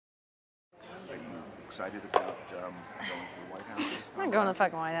excited about going to the White House this I'm time? not going to the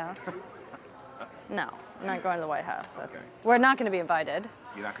fucking White House. No, I'm not going to the White House. Okay. We're not going to be invited.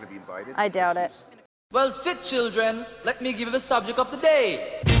 You're not going to be invited? I doubt it. Well, sit, children. Let me give you the subject of the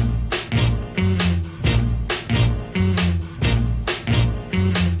day.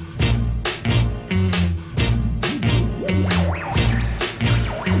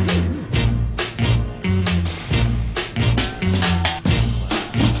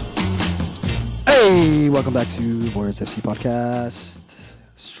 Hey, welcome back to Warriors FC podcast,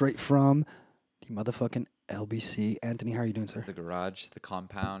 straight from the motherfucking LBC. Anthony, how are you doing, sir? The garage, the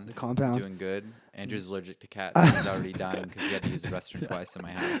compound. The compound. Doing good. Andrew's allergic to cats. He's already dying because he had to use the restroom twice in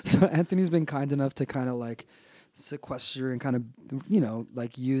my house. So Anthony's been kind enough to kind of like sequester and kind of,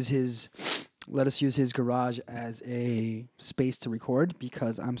 like let us use his garage as a space to record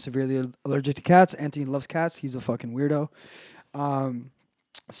because I'm severely allergic to cats. Anthony loves cats. He's a fucking weirdo.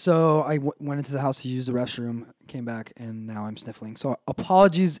 So I went into the house to use the restroom, came back, and now I'm sniffling. So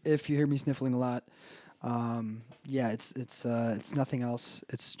apologies if you hear me sniffling a lot. It's nothing else.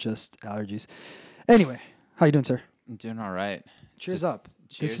 It's just allergies. Anyway, how you doing, sir? I'm doing all right. Cheers Just up.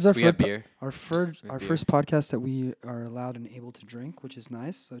 Cheers. This is our we have beer. Our We have first podcast that we are allowed and able to drink, which is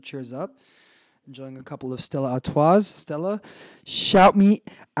nice. So cheers up. Enjoying a couple of Stella Artois. Stella, shout me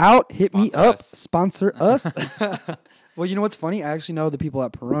out, hit me Sponsor up, us. sponsor us. Well, you know what's funny? I actually know the people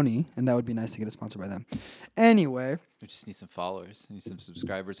at Peroni, and that would be nice to get a sponsor by them. Anyway, We just need some followers. We need some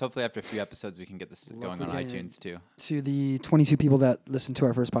subscribers. Hopefully, after a few episodes, we can get this going on we're getting iTunes too. to the 22 people that listened to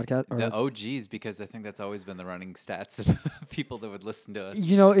our first podcast. The OGs, because I think that's always been the running stats of people that would listen to us.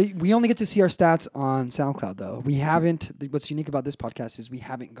 We only get to see our stats on SoundCloud, though. We haven't. What's unique about this podcast is we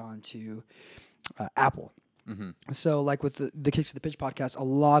haven't gone to Apple. Mm-hmm. So, like with the Kicks to the Pitch podcast, a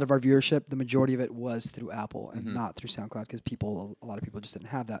lot of our viewership, the majority of it was through Apple and not through SoundCloud because a lot of people just didn't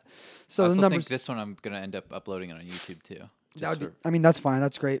have that. So I the also numbers. think this one I'm gonna end up uploading it on YouTube too. That would be, that's fine.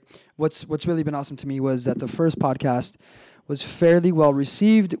 That's great. What's really been awesome to me was that the first podcast was fairly well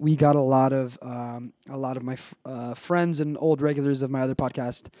received. We got a lot of my friends and old regulars of my other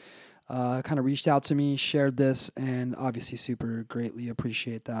podcast kind of reached out to me, shared this, and obviously super greatly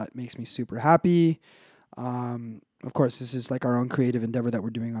appreciate that. Makes me super happy. Of course, this is like our own creative endeavor that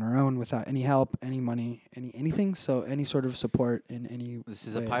we're doing on our own without any help, any money, anything. So any sort of support in any. This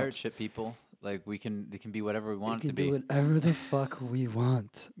is a way pirate helps. ship, people. Like they can be whatever we We want it can to be. do whatever the fuck we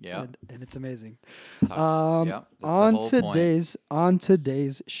want. Yeah. and it's amazing. Yeah, that's On the whole point.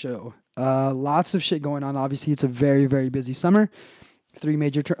 today's show, lots of shit going on. Obviously, it's a very, very busy summer. Two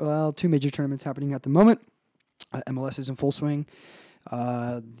major tournaments happening at the moment. MLS is in full swing.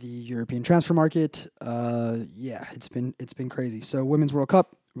 The European transfer market. It's been crazy. So, Women's World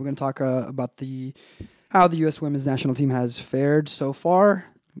Cup. We're going to talk about how the U.S. Women's National Team has fared so far.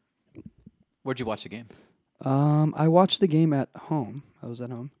 Where'd you watch the game? I watched the game at home. I was at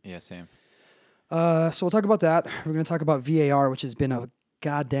home. Yeah, same. So we'll talk about that. We're going to talk about VAR, which has been a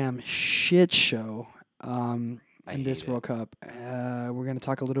goddamn shit show in this hate World Cup. We're going to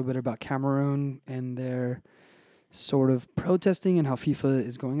talk a little bit about Cameroon and their sort of protesting and how FIFA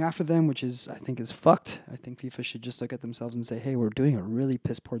is going after them, which I think is fucked. I think FIFA should just look at themselves and say, hey, we're doing a really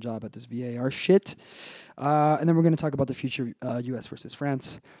piss poor job at this VAR shit. And then we're going to talk about the future U.S. versus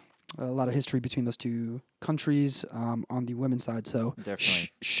France. A lot of history between those two countries on the women's side, so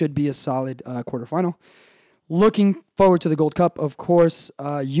Definitely. Should be a solid quarterfinal. Looking forward to the Gold Cup, of course.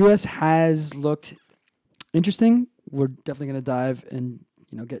 U.S. has looked interesting. We're definitely going to dive and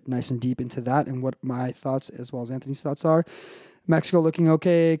get nice and deep into that and what my thoughts as well as Anthony's thoughts are. Mexico looking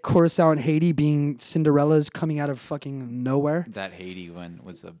okay. Curacao and Haiti being Cinderellas coming out of fucking nowhere. That Haiti win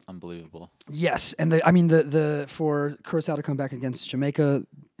was unbelievable. Yes, and the for Curacao to come back against Jamaica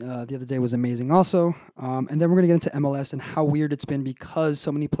the other day was amazing also. And then we're going to get into MLS and how weird it's been because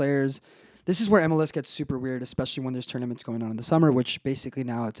so many players. This is where MLS gets super weird, especially when there's tournaments going on in the summer, which basically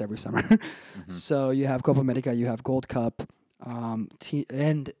now it's every summer. So you have Copa America, you have Gold Cup,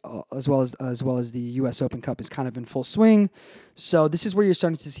 and as well as the U.S. Open Cup is kind of in full swing. So this is where you're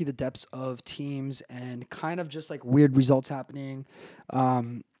starting to see the depths of teams and kind of just like weird results happening.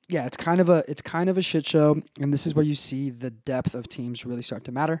 It's kind of a shit show, and this is where you see the depth of teams really start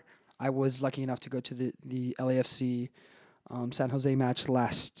to matter. I was lucky enough to go to the LAFC San Jose match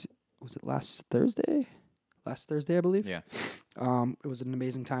last Thursday? Last Thursday, I believe. Yeah. It was an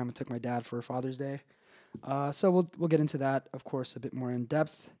amazing time. I took my dad for Father's Day. So we'll get into that, of course, a bit more in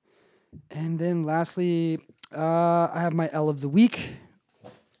depth. And then lastly, I have my L of the week.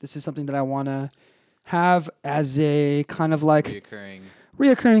 This is something that I want to have as a kind of like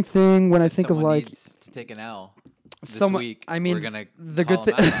Reoccurring thing when I think of Someone like needs to take an L. week, I mean, we're gonna the call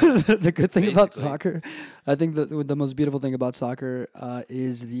good 'em thing, out, the good thing about basically. soccer, I think the most beautiful thing about soccer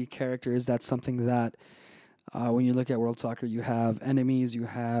is the characters. That's something that when you look at world soccer, you have enemies, you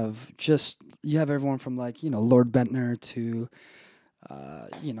have everyone from like Lord Bentner to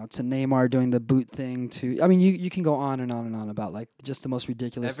to Neymar doing the boot thing to you can go on and on and on about like just the most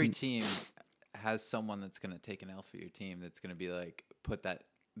ridiculous. Every team has someone that's gonna take an L for your team. That's gonna be like put that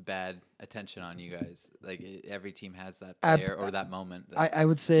bad attention on you guys. Like every team has that player or that moment. I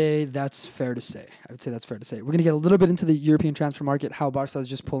would say that's fair to say. We're going to get a little bit into the European transfer market, how Barca is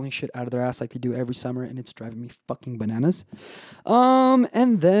just pulling shit out of their ass like they do every summer, and it's driving me fucking bananas.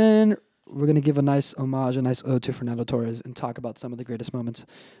 And then we're going to give a nice homage, a nice ode to Fernando Torres and talk about some of the greatest moments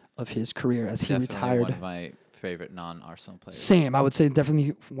of his career as he Definitely retired. one of my favorite non-Arsenal players. Same. I would say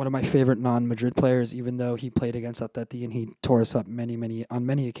definitely one of my favorite non-Madrid players, even though he played against Atleti and he tore us up on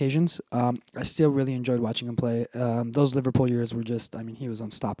many occasions. I still really enjoyed watching him play. Those Liverpool years were just, he was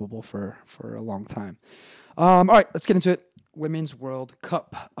unstoppable for a long time. All right, let's get into it. Women's World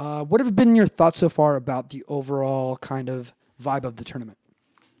Cup. What have been your thoughts so far about the overall kind of vibe of the tournament?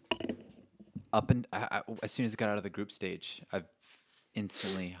 As soon as it got out of the group stage, I've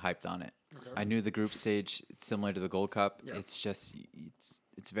instantly hyped on it. I knew the group stage, it's similar to the Gold Cup. Yeah. It's just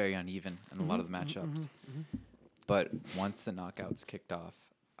it's very uneven in a lot of the matchups. But once the knockouts kicked off,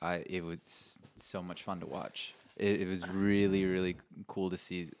 it was so much fun to watch. It was really, really cool to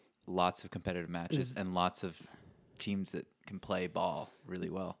see lots of competitive matches and lots of teams that can play ball really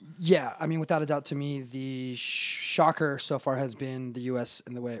well. Yeah, without a doubt, to me, the shocker so far has been the U.S.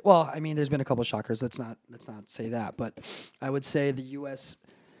 in the way. Well, there's been a couple of shockers. Let's not say that, but I would say the U.S.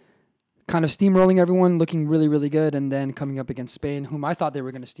 kind of steamrolling everyone, looking really, really good, and then coming up against Spain, whom I thought they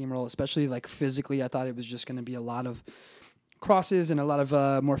were going to steamroll, especially like physically. I thought it was just going to be a lot of crosses and a lot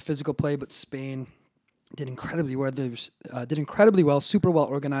of more physical play, but Spain did incredibly well, super well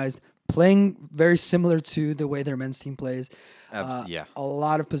organized, playing very similar to the way their men's team plays. Yeah. A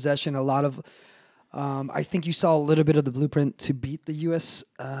lot of possession, a lot of. I think you saw a little bit of the blueprint to beat the U.S.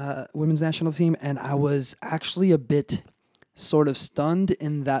 Women's national team, and I was actually a bit sort of stunned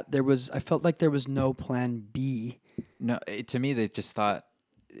in that I felt like there was no plan B. No, to me, they just thought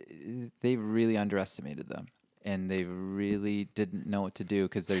they really underestimated them, and they really didn't know what to do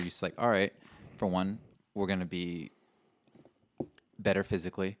because they're just like, all right, for one, we're going to be better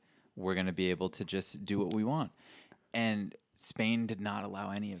physically. We're going to be able to just do what we want. And Spain did not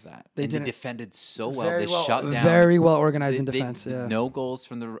allow any of that. They defended so well. They shut down. Very well organized in defense. Yeah. No goals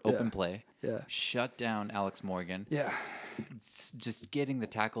from the open play. Yeah. Shut down Alex Morgan. Yeah. Just getting the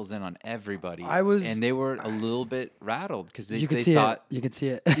tackles in on everybody. And they were a little bit rattled because they thought. You could see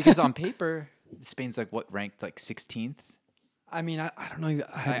it. Because on paper, Spain's ranked 16th. I don't know.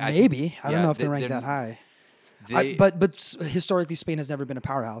 Maybe. I don't know if they're ranked that high. But historically, Spain has never been a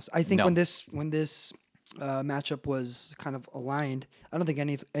powerhouse. I think when this matchup was kind of aligned, I don't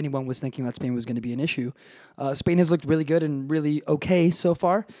think anyone was thinking that Spain was going to be an issue. Spain has looked really good and really okay so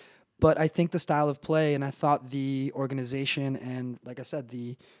far, but I think the style of play and I thought the organization and, like I said,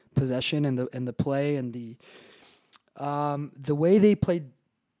 the possession and the play and the way they played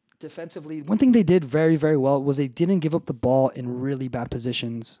defensively. One thing they did very, very well was they didn't give up the ball in really bad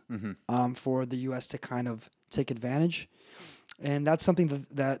positions for the U.S. to kind of take advantage. And that's something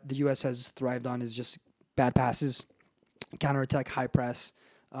that the U.S. has thrived on is just bad passes, counterattack, high press,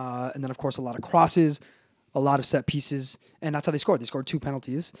 and then, of course, a lot of crosses, a lot of set pieces. And that's how they scored. They scored 2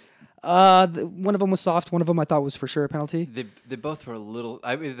 penalties. One of them was soft. One of them I thought was for sure a penalty. They both were a little.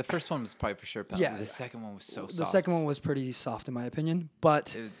 The first one was probably for sure a penalty. Yeah. The second one was so soft. The second one was pretty soft in my opinion.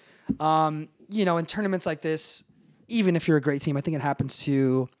 But, in tournaments like this, even if you're a great team, I think it happens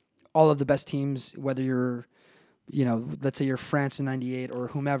to all of the best teams, whether you're, let's say you're France in 98 or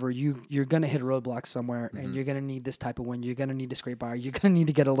whomever, you're going to hit a roadblock somewhere and you're going to need this type of win. You're going to need to scrape by. You're going to need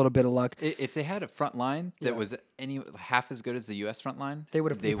to get a little bit of luck. If they had a front line that was half as good as the U.S. front line, they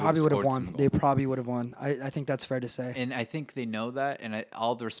probably would have won. They probably would have won. I think that's fair to say. And I think they know that. And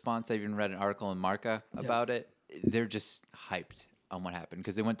all the response, I even read an article in Marca about it. They're just hyped on what happened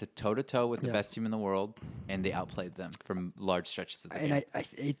because they went to toe-to-toe with the best team in the world and they outplayed them from large stretches of the game. And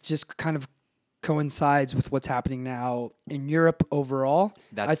it just kind of coincides with what's happening now in Europe overall.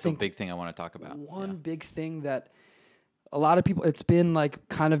 That's the big thing I want to talk about. One big thing that a lot of people, it's been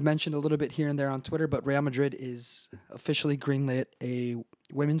kind of mentioned a little bit here and there on Twitter, but Real Madrid is officially greenlit a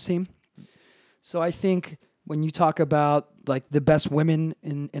women's team. So I think when you talk about the best women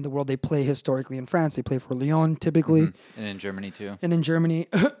in the world, they play historically in France. They play for Lyon typically. And in Germany too. And in Germany,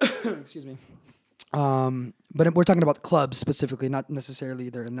 excuse me. But we're talking about clubs specifically, not necessarily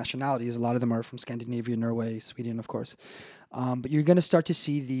their nationalities. A lot of them are from Scandinavia, Norway, Sweden, of course. But you're going to start to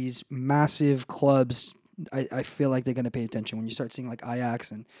see these massive clubs. I feel like they're going to pay attention when you start seeing like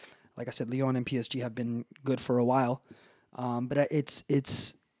Ajax and, like I said, Lyon and PSG have been good for a while. But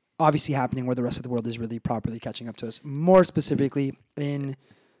it's obviously happening where the rest of the world is really properly catching up to us. More specifically in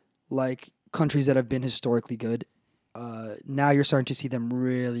like countries that have been historically good. Now you're starting to see them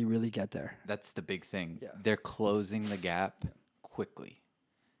really, really get there. That's the big thing. Yeah. They're closing the gap quickly.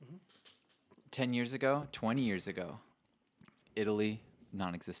 10 years ago, 20 years ago, Italy,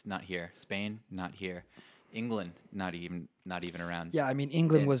 non-existent, not here. Spain, not here. England, not even around. Yeah, I mean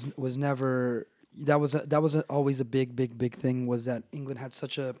England Yeah. was never always a big thing, was that England had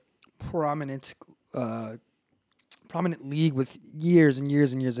such a prominent league with years and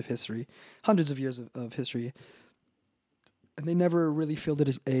years and years of history, hundreds of years of history, and they never really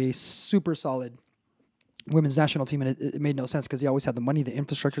fielded a super solid women's national team, and it made no sense because they always had the money, the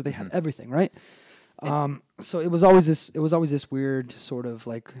infrastructure, they had everything, right? So it was always this weird sort of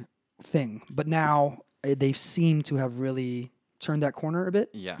like thing, but now they seem to have really turned that corner a bit.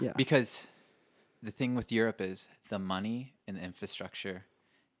 Yeah. Yeah. Because the thing with Europe is the money and the infrastructure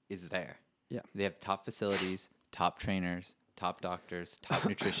is there. Yeah. They have top facilities, top trainers, top doctors, top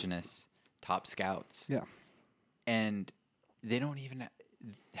nutritionists, top scouts. Yeah. And they don't even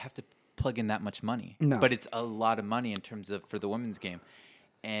have to plug in that much money. No. But it's a lot of money in terms of for the women's game.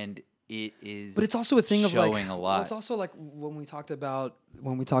 And it is But it's also a thing of like showing a lot. It's also like when we talked about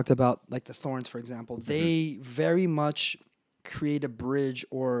like the Thorns, for example, Mm-hmm. they very much create a bridge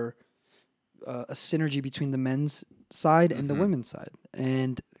or a synergy between the men's side and the women's side,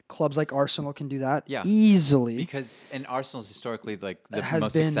 and clubs like Arsenal can do that Yeah. easily. Because and Arsenal's historically like the has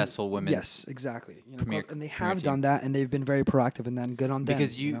most been successful women's. Yes, exactly. You know, premier- and they premier have team. done that, and they've been very proactive in that, and good on them.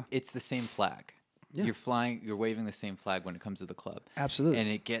 Because you know? it's the same flag. Yeah. You're waving the same flag when it comes to the club. Absolutely. And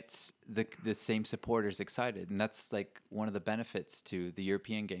it gets the same supporters excited. And that's like one of the benefits to the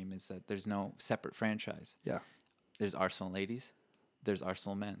European game is that there's no separate franchise. Yeah. There's Arsenal ladies, there's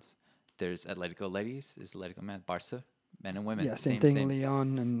Arsenal men's. There's Atletico ladies, there's Atletico men, Barca, men and women. Yeah, same thing,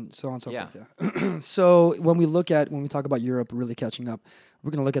 Leon, and so on and so Yeah. forth. Yeah. So when we talk about Europe really catching up,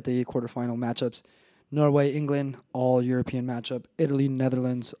 we're going to look at the quarterfinal matchups. Norway, England, all European matchup. Italy,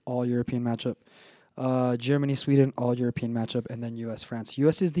 Netherlands, all European matchup. Germany, Sweden, all European matchup, and then U.S., France.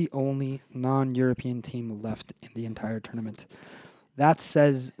 U.S. is the only non-European team left in the entire tournament. That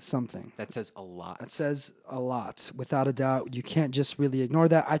says something. That says a lot. That says a lot, without a doubt. You can't just really ignore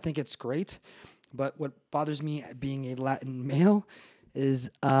that. I think it's great, but what bothers me being a Latin male is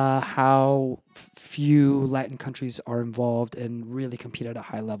how few Latin countries are involved and really compete at a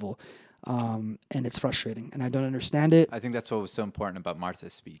high level. And it's frustrating, and I don't understand it. I think that's what was so important about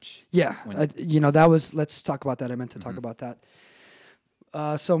Martha's speech. Yeah, When- that was. Let's talk about that. I meant to talk about that.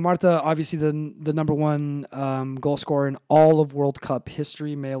 So Marta, obviously the number one goal scorer in all of World Cup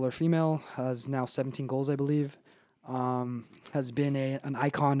history, male or female, has now 17 goals, I believe. Has been an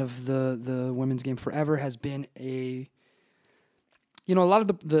icon of the women's game forever. Has been a lot of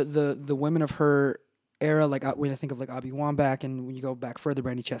the women of her era, like when I think of like Abby Wambach, and when you go back further,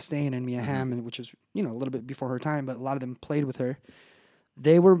 Brandy Chastain and Mia Hamm, and which was a little bit before her time, but a lot of them played with her.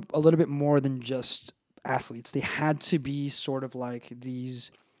 They were a little bit more than just athletes. They had to be sort of like these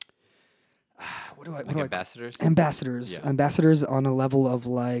ambassadors. Yeah. Ambassadors on a level of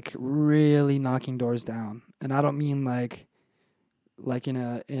like really knocking doors down. And I don't mean like in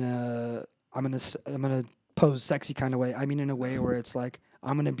a I'm gonna pose sexy kind of way. I mean in a way where it's like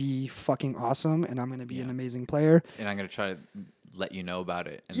I'm gonna be fucking awesome and I'm gonna be an amazing player. And I'm gonna try to let you know about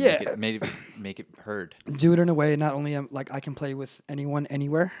it and Yeah. make it heard. Do it in a way not only like I can play with anyone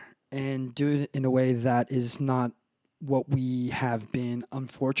anywhere, and do it in a way that is not what we have been,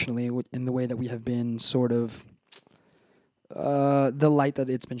 unfortunately, in the way that we have been sort of the light that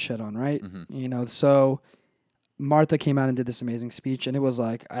it's been shed on, right? So Martha came out and did this amazing speech, and it was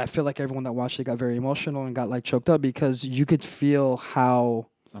like, I feel like everyone that watched it got very emotional and got like choked up because you could feel how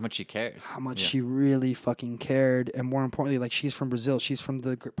much she cares. How much she really fucking cared, and more importantly, like she's from Brazil. She's from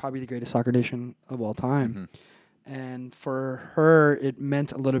probably the greatest soccer nation of all time. And for her, it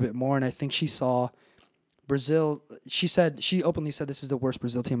meant a little bit more. And I think she saw Brazil. She openly said, "This is the worst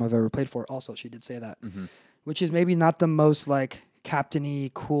Brazil team I've ever played for." Also, she did say that, which is maybe not the most like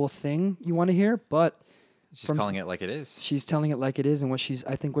captainy cool thing you want to hear, but She's calling it like it is. she's telling it like it is. And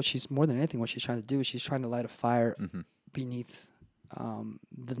I think what she's more than anything, what she's trying to do is she's trying to light a fire beneath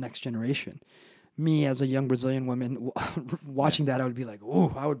the next generation. Me as a young Brazilian woman watching that, I would be like,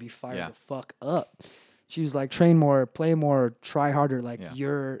 "Ooh, I would be fired the fuck up." She was like, train more, play more, try harder. Like Yeah.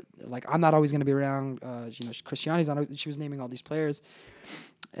 you're like, I'm not always gonna be around. Christiani's not. She was naming all these players,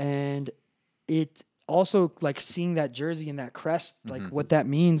 and it also like seeing that jersey and that crest, like what that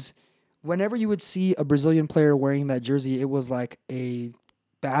means. Whenever you would see a Brazilian player wearing that jersey, it was like a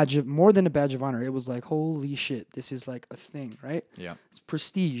badge of more than a badge of honor. It was like, holy shit, this is like a thing, right? Yeah. It's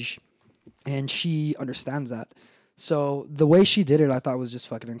prestige, and she understands that. So the way she did it, I thought was just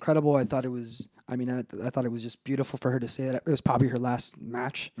fucking incredible. I thought it was. I mean, I thought it was just beautiful for her to say that. It was probably her last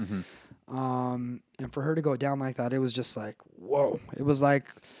match, and for her to go down like that, it was just like, whoa. It was like,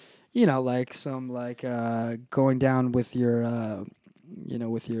 like some like going down with your,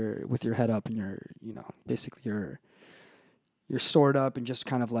 with your head up and your, basically your sword up and just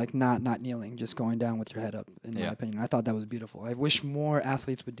kind of like not kneeling, just going down with your head up. In my opinion, I thought that was beautiful. I wish more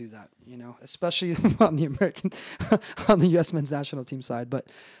athletes would do that. Especially on the on the U.S. men's national team side. But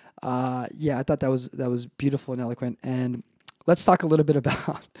I thought that was beautiful and eloquent. And let's talk a little bit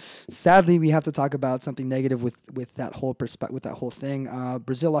about. Sadly, we have to talk about something negative with that whole with that whole thing.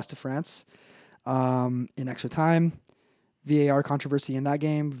 Brazil lost to France in extra time. VAR controversy in that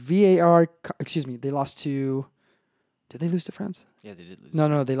game. They lost to. Did they lose to France? Yeah, they did lose.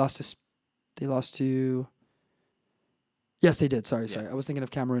 No, they lost to. They lost to. Yes, they did. Sorry. I was thinking of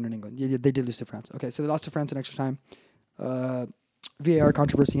Cameroon and England. Yeah, they did lose to France. Okay, so they lost to France in extra time. VAR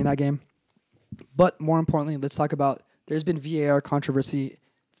controversy in that game. But more importantly, let's talk about there's been VAR controversy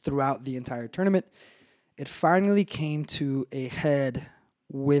throughout the entire tournament. It finally came to a head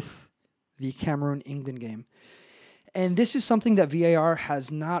with the Cameroon-England game. And this is something that VAR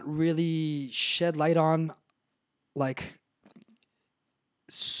has not really shed light on like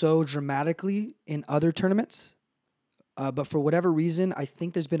so dramatically in other tournaments. But for whatever reason, I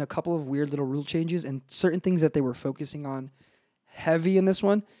think there's been a couple of weird little rule changes and certain things that they were focusing on heavy in this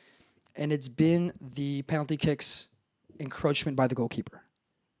one. And it's been the penalty kicks encroachment by the goalkeeper.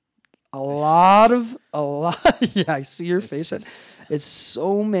 A lot. Yeah, I see your face. It's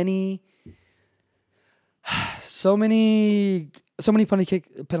so many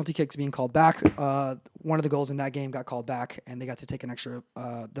penalty kicks being called back. One of the goals in that game got called back, and they got to take an extra.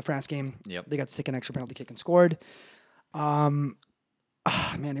 The France game, they got to take an extra penalty kick and scored. Man,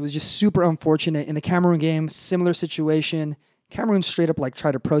 it was just super unfortunate. In the Cameroon game, similar situation. Cameroon straight up like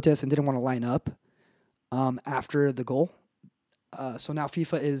tried to protest and didn't want to line up after the goal. So now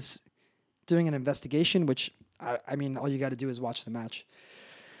FIFA is doing an investigation, which I mean, all you got to do is watch the match.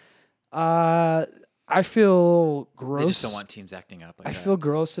 I feel gross. They just don't want teams acting up like I that. feel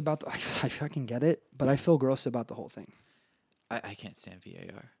gross about I fucking get it, but I feel gross about the whole thing. I can't stand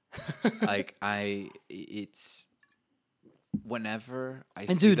VAR. It's whenever I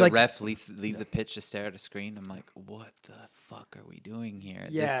see dude, the like- ref leave the pitch to stare at a screen, I'm like, what the fuck are we doing here?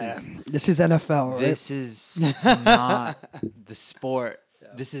 Yeah, this is NFL. Right? This is not the sport.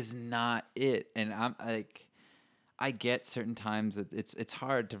 This is not it. And I'm like, I get certain times that it's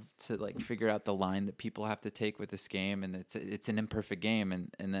hard to like figure out the line that people have to take with this game, and it's an imperfect game,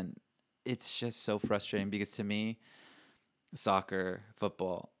 and then it's just so frustrating because to me, soccer,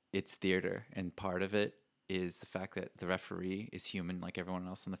 football, it's theater, and part of it is the fact that the referee is human like everyone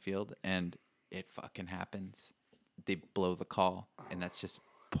else on the field, and it fucking happens. They blow the call, and that's just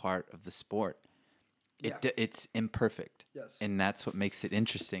part of the sport. It's imperfect, Yes. and that's what makes it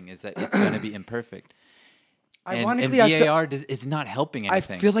interesting is that it's going to be imperfect. Ironically, and VAR is not helping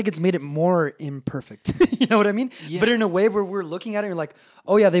anything. I feel like it's made it more imperfect. You know what I mean? Yeah. But in a way where we're looking at it, and you're like,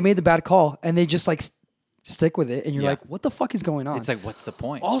 oh yeah, they made the bad call, and they just like stick with it, and you're Yeah. like, what the fuck is going on? It's like, what's the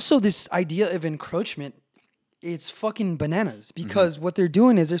point? Also, this idea of encroachment, it's fucking bananas because what they're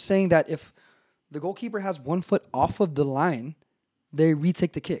doing is they're saying that if the goalkeeper has 1 foot off of the line, they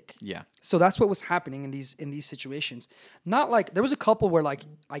retake the kick. Yeah. So that's what was happening in these situations. Not like there was a couple where like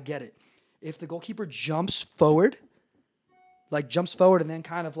I get it. If the goalkeeper jumps forward and then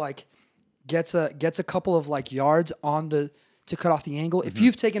kind of like gets a couple of like yards to cut off the angle. If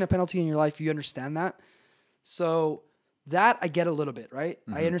you've taken a penalty in your life, you understand that. So that I get a little bit, right?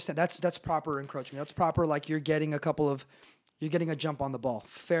 I understand that's proper encroachment. That's proper like you're getting a jump on the ball.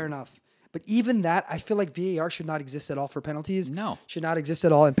 Fair enough. But even that, I feel like VAR should not exist at all for penalties. No. Should not exist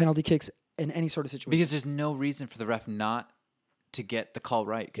at all in penalty kicks in any sort of situation. Because there's no reason for the ref not to get the call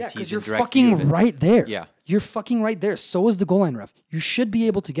right. Yeah, He's because in you're direct view of fucking it. right there. Yeah. You're fucking right there. So is the goal line ref. You should be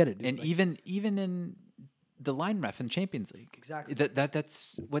able to get it. Dude. And Like, even in the line ref in Champions League. Exactly.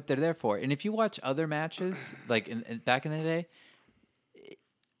 That's what they're there for. And if you watch other matches, like back in the day,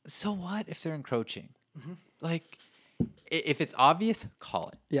 so what if they're encroaching? Like, if it's obvious, call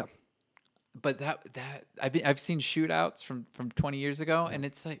it. yeah. But that I've seen shootouts from 20 years ago, and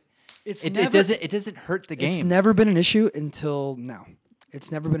it's like It doesn't hurt the game. It's never been an issue until now.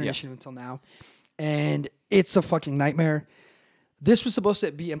 It's never been an issue until now. And it's a fucking nightmare. This was supposed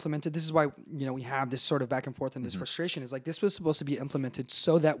to be implemented. This is why, we have this sort of back and forth and this frustration is like this was supposed to be implemented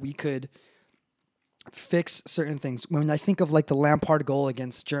so that we could fix certain things. When I think of like the Lampard goal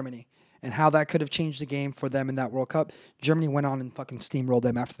against Germany and how that could have changed the game for them in that World Cup, Germany went on and fucking steamrolled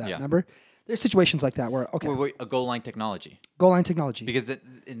them after that. Yeah. Remember? There's situations like that where, Wait, a goal line technology. goal line technology. Because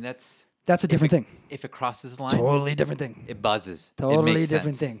That's a different thing. If it crosses the line, Totally different thing. it buzzes. It Totally makes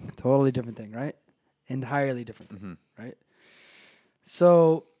different sense. thing. Totally different thing, right? Entirely different thing, right?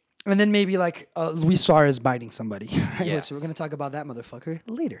 So, and then maybe like Luis Suarez biting somebody, right? Yes. Which we're going to talk about that motherfucker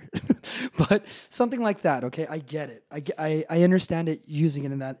later. But something like that, okay? I get it. I understand it using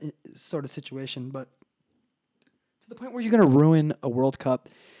it in that sort of situation, but to the point where you're going to ruin a World Cup,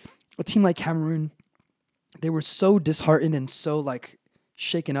 a team like Cameroon, they were so disheartened and so like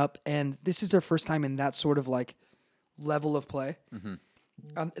shaken up, and this is their first time in that sort of like level of play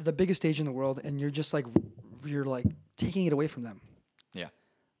on the biggest stage in the world, and you're just like you're taking it away from them Yeah.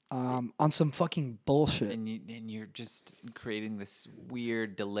 on some fucking bullshit. And you're just creating this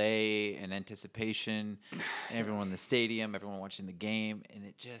weird delay and anticipation, and everyone in the stadium, everyone watching the game, and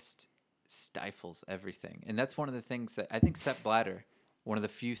it just stifles everything. And that's one of the things that I think Sepp Blatter, one of the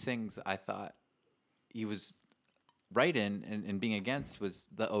few things I thought he was right in being against was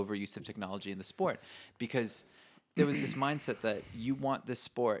the overuse of technology in the sport, because there was this mindset that you want this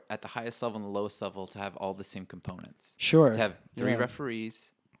sport at the highest level and the lowest level to have all the same components. Sure. To have three Yeah.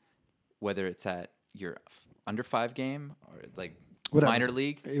 referees, whether it's at your under 5 game or like Whatever. minor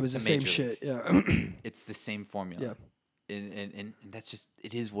league. It was to the same major league. shit. Yeah. It's the same formula. Yeah. And that's just,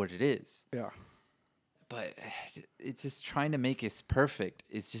 it is what it is. Yeah. But it's just trying to make it perfect.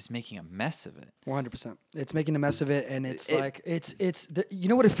 It's just making a mess of it. 100%. It's making a mess of it, and it's It- you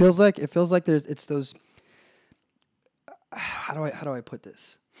know what it feels like? It feels like it's those. How do I put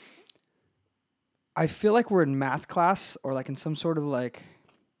this? I feel like we're in math class or like in some sort of like.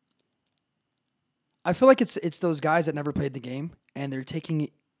 I feel like it's those guys that never played the game and they're taking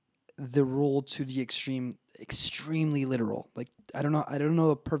the rule to the extremely literal. Like I don't know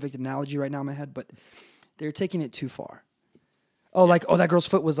a perfect analogy right now in my head, but they're taking it too far. Oh, that girl's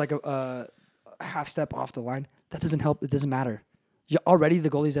foot was like a half step off the line. That doesn't help. It doesn't matter. Already the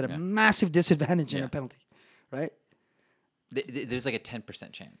goalie's at a massive disadvantage in a penalty, right? There's like a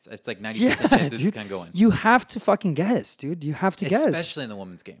 10% chance. It's like 90% Yeah, chance it's dude. going to go in. You have to fucking guess, dude. You have to guess. Especially in the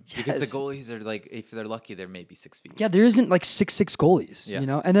women's game. Because the Yes. goalies are like, if they're lucky, they're maybe 6 feet. Yeah, there isn't like 6'6" goalies, Yeah. you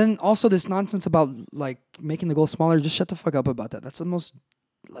know? And then also this nonsense about like making the goal smaller. Just shut the fuck up about that. That's the most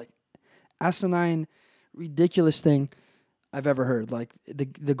like asinine, ridiculous thing I've ever heard. Like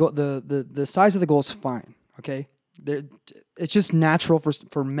the size of the goal is fine, okay? It's just natural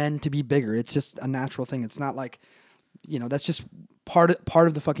for men to be bigger. It's just a natural thing. It's not like, that's just part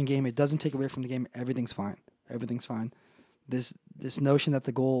of the fucking game. It doesn't take away from the game. Everything's fine. Everything's fine. This notion that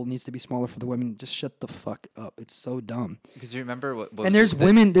the goal needs to be smaller for the women, just shut the fuck up. It's so dumb. Because you remember what And there's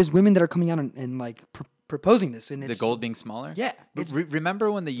women that are coming out and like proposing this, and the it's goal being smaller? Yeah, But it's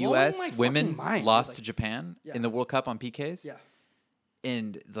remember when the blowing my U.S. fucking women's mind. lost Like- to Japan Yeah. in the World Cup on PKs? yeah,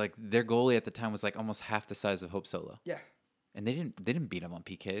 And like their goalie at the time was like almost half the size of Hope Solo. yeah, And they didn't beat him on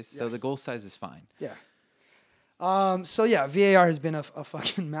PKs, so the goal size is fine. yeah. So yeah, VAR has been a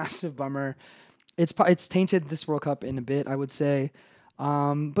fucking massive bummer. It's tainted this World Cup in a bit, I would say.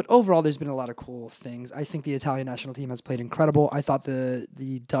 But overall, there's been a lot of cool things. I think the Italian national team has played incredible. I thought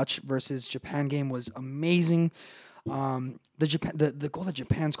the Dutch versus Japan game was amazing. The goal that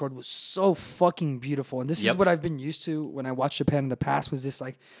Japan scored was so fucking beautiful, and this is Yep. what I've been used to when I watched Japan in the past. Was this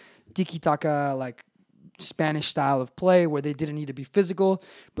like tiki taka, like Spanish style of play where they didn't need to be physical,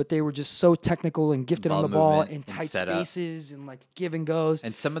 but they were just so technical and gifted on Ball the ball movement in and tight setup. spaces and like give and goes.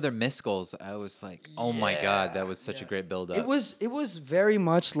 And some of their missed goals, I was like, oh my God, that was such a great build-up. It was very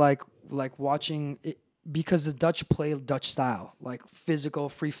much like watching it, because the Dutch play Dutch style, like physical,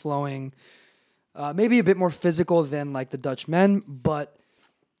 free flowing, maybe a bit more physical than like the Dutch men, but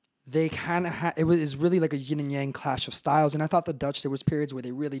they kind of it was really like a yin and yang clash of styles. And I thought the Dutch, there was periods where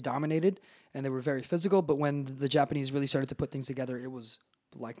they really dominated and they were very physical, but when the Japanese really started to put things together, it was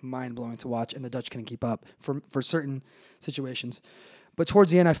like mind blowing to watch, and the Dutch couldn't keep up for certain situations. But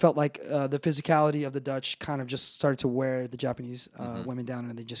towards the end, I felt like the physicality of the Dutch kind of just started to wear the Japanese women down,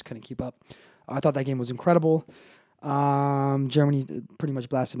 and they just couldn't keep up. I thought that game was incredible. Germany pretty much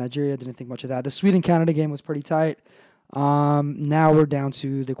blasted Nigeria. Didn't think much of that. The Sweden-Canada game was pretty tight. Now we're down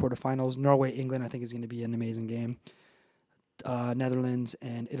to the quarterfinals. Norway-England, I think, is going to be an amazing game. Netherlands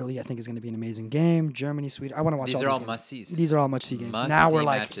and Italy, I think, is going to be an amazing game. Germany, Sweden. I want to watch. These are all games. must-sees. These are all must-see games. Now Must-see we're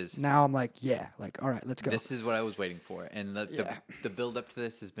like, matches. now I'm like, yeah, like all right, let's go. This is what I was waiting for, and Yeah. the build up to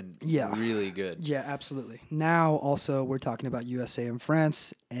this has been Yeah. really good. Yeah, absolutely. Now also we're talking about USA and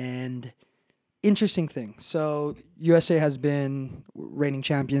France, and interesting thing. So USA has been reigning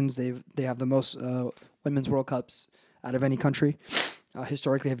champions. They have the most women's World Cups out of any country.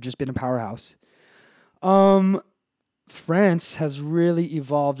 Historically, have just been a powerhouse. France has really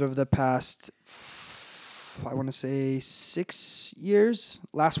evolved over the past, I want to say, 6 years.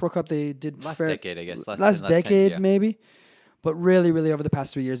 Last World Cup they did Last fair- decade, I guess. Last decade, yeah. maybe. But really, really, over the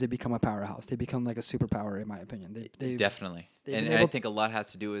past 3 years, they become a powerhouse. They become like a superpower, in my opinion. They've Definitely, they've and been I able think a lot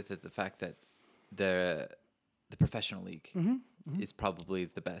has to do with it, the fact that the professional league is probably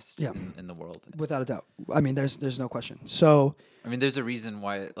the best Yeah. in the world. without a doubt. I mean, there's no question. So I mean, there's a reason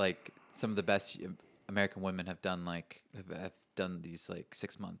why like some of the best American women have done have done these like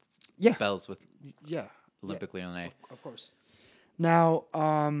 6 months Yeah. spells with yeah, Olympic Lyonnais. of course. Now,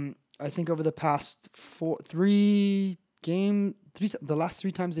 I think over the past the last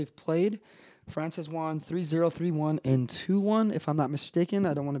 3 times they've played, France has won 3-0, 3-1, and 2-1. If I'm not mistaken,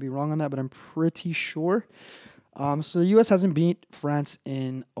 I don't want to be wrong on that, but I'm pretty sure. So the U.S. hasn't beat France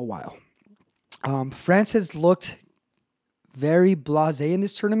in a while. France has looked very blasé in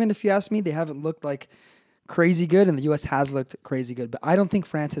this tournament, if you ask me. They haven't looked like crazy good, and the U.S. has looked crazy good. But I don't think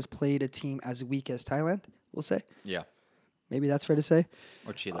France has played a team as weak as Thailand, we'll say. Yeah, Maybe that's fair to say.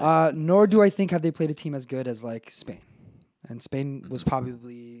 or Chile. Nor do I think have they played a team as good as like Spain. And Spain was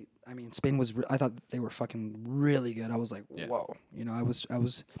probably, I mean, Spain was. I thought they were fucking really good. I was like, Yeah. whoa, you know, I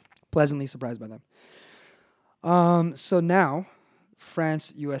was pleasantly surprised by them. So now,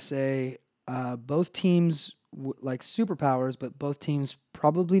 France, USA, both teams like superpowers, but both teams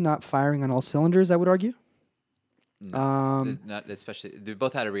probably not firing on all cylinders. I would argue. Not especially. They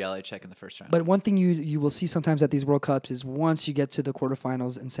both had a reality check in the first round. But one thing you will see sometimes at these World Cups is once you get to the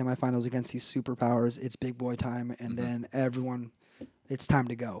quarterfinals and semifinals against these superpowers, it's big boy time, and then everyone, it's time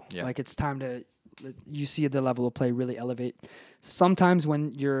to go. Yeah. Like it's time to, you see the level of play really elevate. Sometimes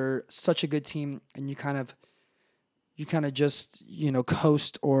when you're such a good team and you kind of just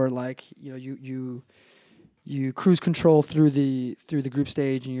coast, or like you cruise control through the group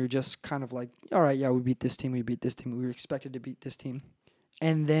stage, and you're just kind of like, all right, yeah, we beat this team, we were expected to beat this team.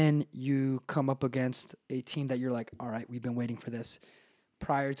 And then you come up against a team that you're like, all right, we've been waiting for this.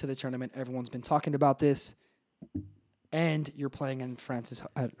 Prior to the tournament, everyone's been talking about this, and you're playing in France's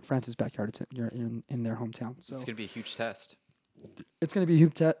backyard. You're in their hometown. So it's gonna be a huge test. it's going to be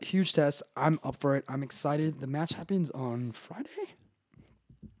a huge test. I'm up for it. I'm excited. The match happens on Friday.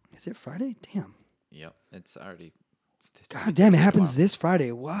 Is it Friday? Damn. Yep, it's already. God damn, it happens this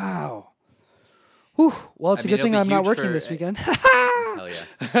Friday. Wow. Whew. Well, it's I a mean, good thing it'll I'm be not huge working for- this weekend. Hell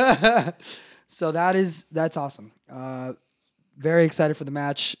yeah. So that's awesome. Very excited for the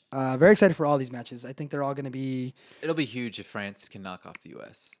match. Very excited for all these matches. I think they're all going to be. It'll be huge if France can knock off the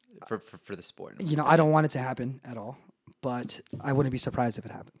U.S. for the sport. I don't want it to happen at all, but I wouldn't be surprised if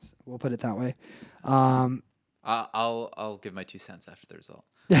it happens. We'll put it that way. I'll give my 2 cents after the result.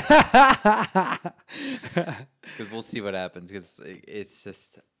 Because we'll see what happens. Because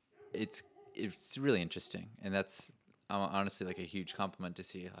it's really interesting, and that's honestly like a huge compliment to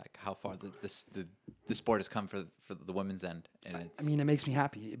see like how far the sport has come for the women's end, and it's. I mean, it makes me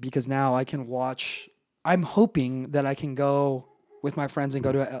happy because now I can watch. I'm hoping that I can go with my friends and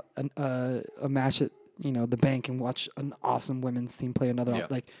go to a match at the bank and watch an awesome women's team play another. Yeah.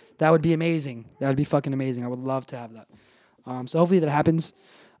 Like that would be amazing. That would be fucking amazing. I would love to have that. So hopefully that happens.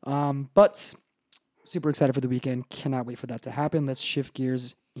 But super excited for the weekend. Cannot wait for that to happen. Let's shift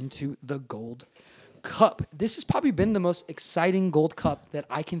gears into the Gold Cup. This has probably been the most exciting Gold Cup that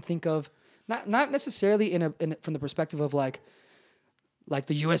I can think of. Not necessarily from the perspective of like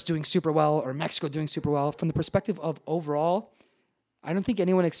the U.S. doing super well or Mexico doing super well. From the perspective of overall, I don't think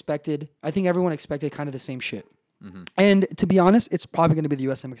anyone expected. I think everyone expected kind of the same shit. Mm-hmm. And to be honest, it's probably going to be the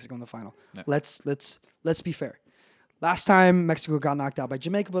U.S. and Mexico in the final. Yeah. Let's be fair. Last time Mexico got knocked out by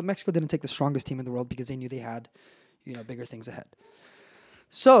Jamaica, but Mexico didn't take the strongest team in the world because they knew they had, bigger things ahead.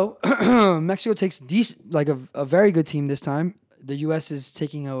 So Mexico takes a very good team this time. The U.S. is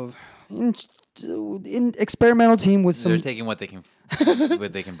taking an experimental team with some. They're taking what they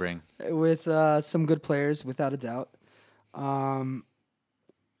can bring with some good players, without a doubt.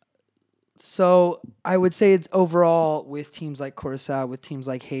 So I would say it's overall with teams like Curacao, with teams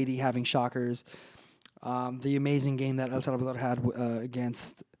like Haiti having shockers. The amazing game that El Salvador had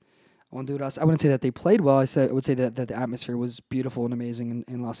against Honduras. I wouldn't say that they played well. I would say that the atmosphere was beautiful and amazing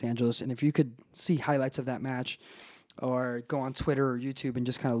in Los Angeles. And if you could see highlights of that match, or go on Twitter or YouTube and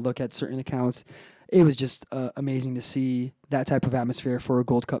just kind of look at certain accounts. It was just amazing to see that type of atmosphere for a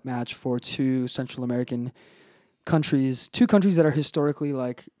Gold Cup match for two Central American countries, two countries that are historically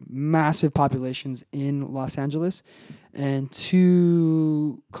like massive populations in Los Angeles, and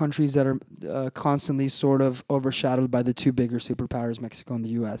two countries that are constantly sort of overshadowed by the two bigger superpowers, Mexico and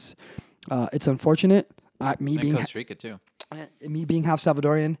the U.S. It's unfortunate. Me And being Costa Rica too. me being half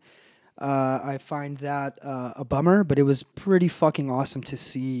Salvadorian, I find that a bummer, but it was pretty fucking awesome to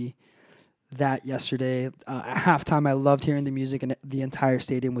see that yesterday. At halftime, I loved hearing the music, and the entire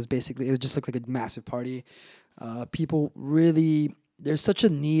stadium was basically, it just looked like a massive party. People really, there's such a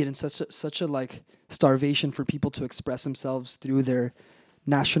need and such a like starvation for people to express themselves through their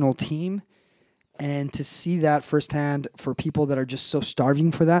national team, and to see that firsthand for people that are just so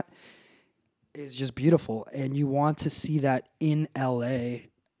starving for that is just beautiful. And you want to see that in LA,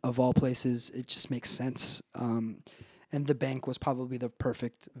 of all places. It just makes sense. And the bank was probably the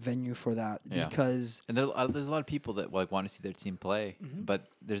perfect venue for that, Yeah. because And there's a lot of people that like want to see their team play, but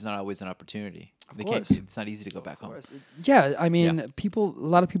there's not always an opportunity. They course. can't. It's not easy to go back home. yeah, I mean, a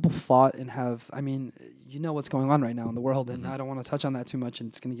lot of people fought and have, I mean, you know what's going on right now in the world, and I don't want to touch on that too much, and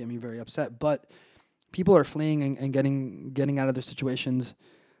it's going to get me very upset, but people are fleeing and getting out of their situations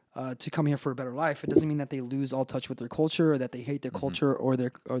to come here for a better life. It doesn't mean that they lose all touch with their culture, or that they hate their culture or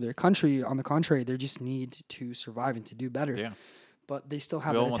their country. On the contrary, they just need to survive and to do better. Yeah. But they still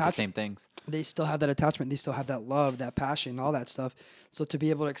have We all that want the attachment. same things. They still have that attachment. They still have that love, that passion, all that stuff. So to be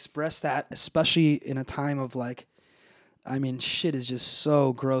able to express that, especially in a time of like, I mean, shit is just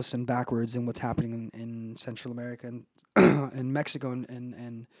so gross and backwards in what's happening in Central America and and Mexico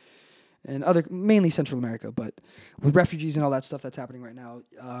and other, mainly Central America, but with refugees and all that stuff that's happening right now.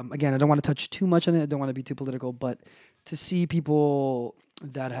 Again, I don't want to touch too much on it. I don't want to be too political, but to see people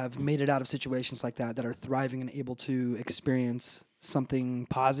that have made it out of situations like that are thriving and able to experience something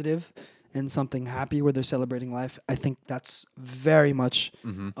positive and something happy where they're celebrating life, I think that's very much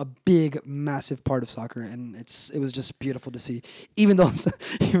a big, massive part of soccer, and it was just beautiful to see. Even though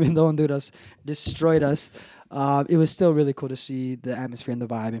Honduras destroyed us, it was still really cool to see the atmosphere and the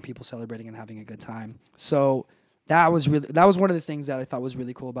vibe and people celebrating and having a good time. So that was one of the things that I thought was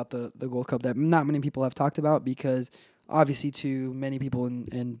really cool about the Gold Cup that not many people have talked about, because obviously to many people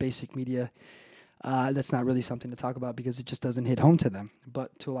in basic media, that's not really something to talk about because it just doesn't hit home to them.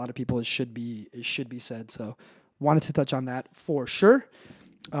 But to a lot of people, it should be said. So wanted to touch on that for sure.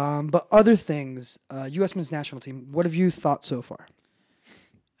 But other things, U.S. men's national team, what have you thought so far?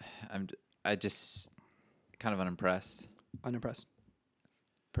 I just kind of unimpressed. Unimpressed.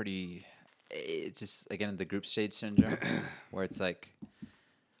 It's just, again, the group stage syndrome where it's like,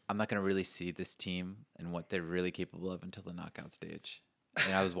 I'm not going to really see this team and what they're really capable of until the knockout stage.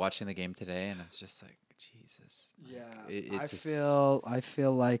 And I was watching the game today and I was just like, Jesus. Yeah, It's I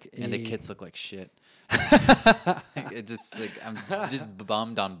feel like and the kids look like shit. It just like, I'm just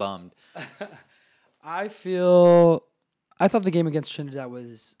bummed on bummed. I thought the game against Trinidad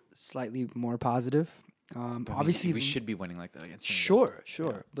was slightly more positive. But Obviously, we should be winning like that against Trinidad.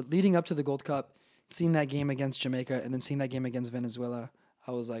 Sure. Yeah. But leading up to the Gold Cup, seeing that game against Jamaica and then seeing that game against Venezuela,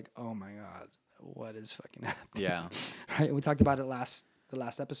 I was like, oh my God, what is fucking happening? Yeah. Right? We talked about it the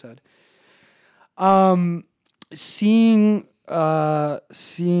last episode. Seeing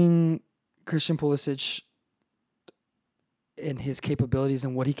Christian Pulisic and his capabilities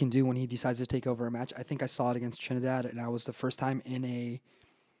and what he can do when he decides to take over a match. I think I saw it against Trinidad, and I was the first time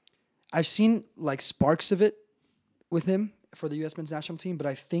I've seen like sparks of it with him for the U.S. men's national team, but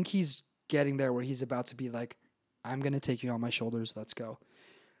I think he's getting there where he's about to be like, I'm going to take you on my shoulders. Let's go.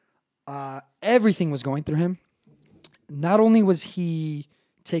 Everything was going through him. Not only was he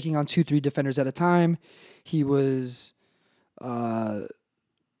taking on 2-3 defenders at a time, he was, on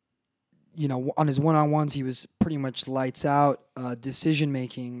his one-on-ones, he was pretty much lights out,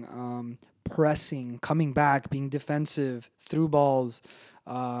 decision-making, pressing, coming back, being defensive, through balls,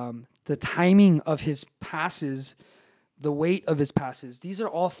 the timing of his passes, the weight of his passes. These are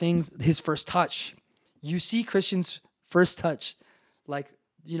all things, his first touch. You see Christian's first touch. Like,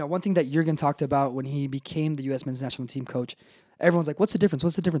 one thing that Jurgen talked about when he became the U.S. men's national team coach, everyone's like, what's the difference?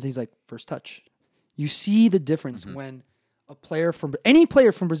 What's the difference? He's like, first touch. You see the difference when any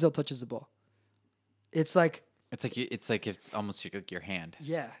player from Brazil touches the ball. It's like it's almost like your hand.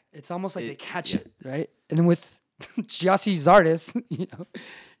 Yeah, it's almost like they catch it, right? And with Gyasi Zardes,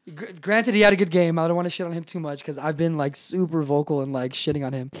 granted he had a good game. I don't want to shit on him too much because I've been like super vocal and like shitting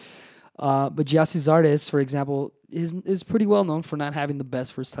on him. But Gyasi Zardes, for example, is pretty well known for not having the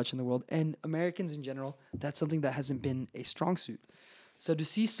best first touch in the world. And Americans in general, that's something that hasn't been a strong suit. So to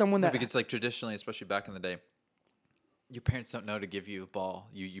see someone that... Because like traditionally, especially back in the day, Your parents don't know to give you a ball.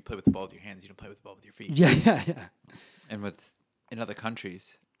 You play with the ball with your hands. You don't play with the ball with your feet. Yeah. And in other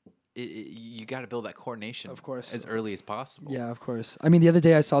countries, you got to build that coordination, Of course. as early as possible. Yeah, of course. I mean, the other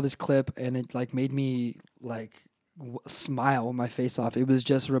day I saw this clip and it like made me like smile my face off. It was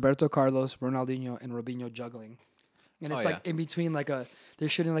just Roberto Carlos, Ronaldinho, and Robinho juggling, and it's Oh, like yeah. in between they're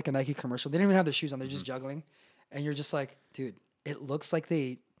shooting like a Nike commercial. They didn't even have their shoes on. They're just Mm-hmm. juggling, and you're just like, dude, it looks like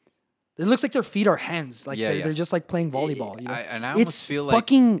it looks like their feet are hands. Like Yeah, yeah. they're just like playing volleyball. You know? and I almost it's feel like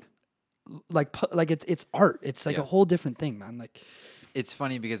fucking like it's art. It's like Yeah. a whole different thing, man. Like it's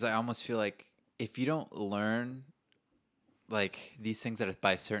funny because I almost feel like if you don't learn like these things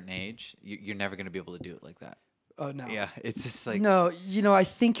by a certain age, you're never gonna be able to do it like that. oh no, Yeah, it's just like no, I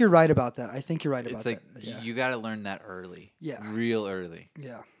think you're right about that. I think you're right about it's like that. Yeah. you got to learn that early. Yeah. real early.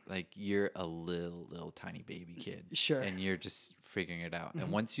 Yeah. Like you're a little tiny baby kid, Sure. and you're just figuring it out. And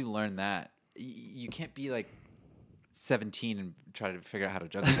once you learn that, you can't be like 17 and try to figure out how to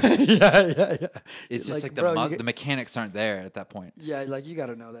juggle. yeah. It's just like, bro, the mechanics aren't there at that point. Yeah, like you got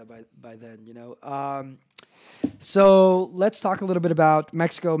to know that by then, you know. So let's talk a little bit about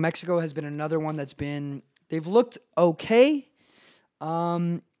Mexico. Mexico has been another one they've looked okay.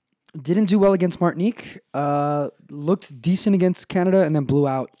 Didn't do well against Martinique. Looked decent against Canada and then blew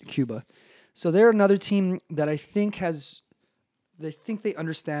out Cuba. So they're another team that I think they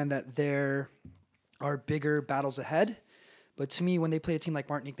understand that there are bigger battles ahead. But to me, when they play a team like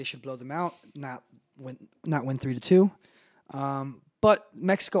Martinique, they should blow them out, not win 3-2. But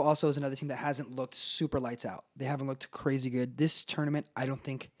Mexico also is another team that hasn't looked super lights out. They haven't looked crazy good. This tournament, I don't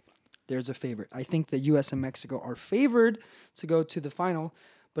think there's a favorite. I think the U.S. and Mexico are favored to go to the final,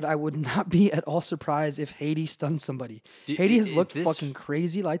 but I would not be at all surprised if Haiti stuns somebody. Haiti has is looked this- fucking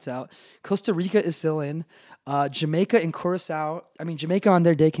crazy lights out. Costa Rica is still in. Jamaica and Curacao. I mean, Jamaica on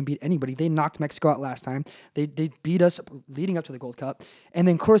their day can beat anybody. They knocked Mexico out last time. They beat us leading up to the Gold Cup. And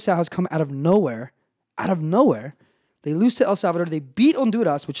then Curacao has come out of nowhere. They lose to El Salvador. They beat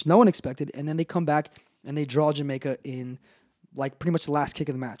Honduras, which no one expected. And then they come back and they draw Jamaica in like pretty much the last kick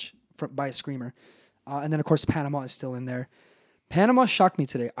of the match by a screamer. And then, of course, Panama is still in there. Panama shocked me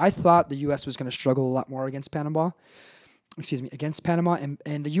today. I thought the U.S. was going to struggle a lot more against Panama. And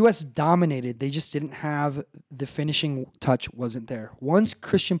the U.S. dominated. They just didn't have the finishing touch wasn't there. Once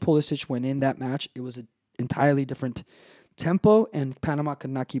Christian Pulisic went in that match, it was an entirely different tempo, and Panama could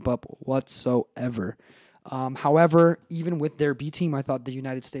not keep up whatsoever. However, even with their B team, I thought the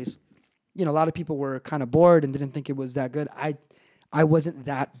United States, a lot of people were kind of bored and didn't think it was that good. I wasn't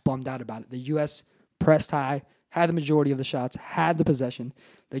that bummed out about it. The U.S. pressed high, had the majority of the shots, had the possession.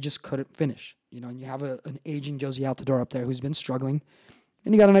 They just couldn't finish. And you have an aging Josie Altidore up there who's been struggling,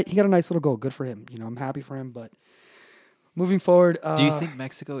 and he got a nice little goal. Good for him. I'm happy for him. But moving forward, Do you think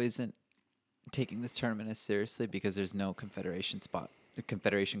Mexico isn't taking this tournament as seriously because there's no Confederation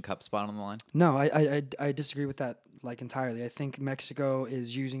Cup spot on the line? No, I disagree with that entirely. I think Mexico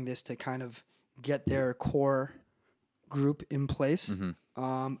is using this to kind of get their core group in place.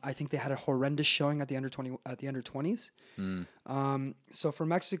 I think they had a horrendous showing at the under 20s. So for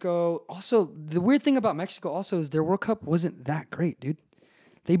Mexico, also the weird thing about Mexico also is their World Cup wasn't that great, dude.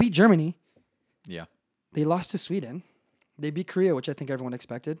 They beat Germany. Yeah. They lost to Sweden. They beat Korea, which I think everyone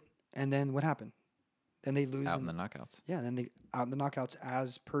expected. And then what happened? Then they lose Out in the knockouts. Yeah, then they out in the knockouts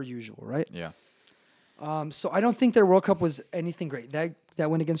as per usual, right? Yeah. So I don't think their World Cup was anything great. That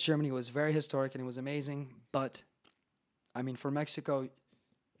win against Germany was very historic and it was amazing. But I mean, for Mexico,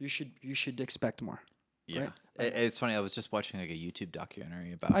 you should expect more. Yeah. Right? It's funny. I was just watching like a YouTube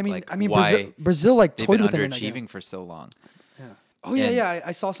documentary about I mean, why Brazil they've toyed been with them in that game. underachieving for so long. Yeah. Oh yeah, And- yeah.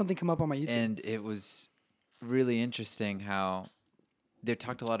 I saw something come up on my YouTube. And it was really interesting how they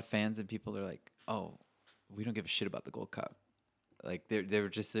talked to a lot of fans and people are like, "Oh, we don't give a shit about the Gold Cup." Like they were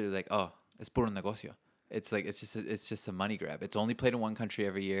just like, "Oh, it's puro negocio." It's like it's just a money grab. It's only played in one country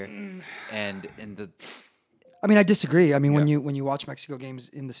every year, and in the I mean, I disagree. I mean, Yeah. when you watch Mexico games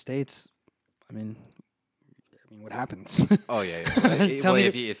in the States, I mean, what happens? oh yeah, Tell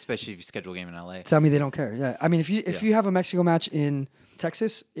me especially if you schedule a game in LA. Tell me they don't care. Yeah, I mean, if you have a Mexico match in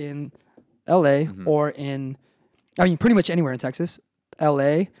Texas, in L.A. Mm-hmm. or pretty much anywhere in Texas,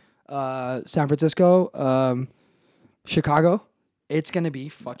 L.A., San Francisco, Chicago, it's gonna be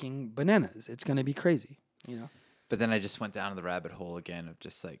fucking bananas. It's gonna be crazy. But then I just went down the rabbit hole again of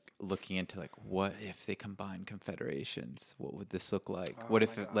just like looking into like what if they combine confederations? What would this look like? What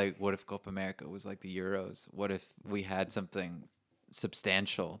if Copa America was like the Euros? What if we had something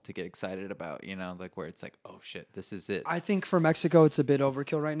substantial to get excited about? Like where it's like, oh shit, this is it. I think for Mexico, it's a bit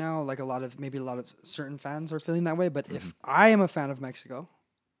overkill right now. Like a lot of certain fans are feeling that way. But if I am a fan of Mexico,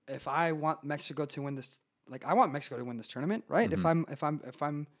 if I want Mexico to win this like I want Mexico to win this tournament, right? If I'm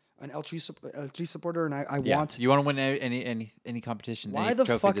an L3 supporter and I Yeah. want You want to win any competition? why any the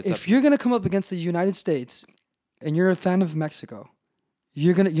trophy fuck that's if up- you're gonna come up against the United States and you're a fan of Mexico,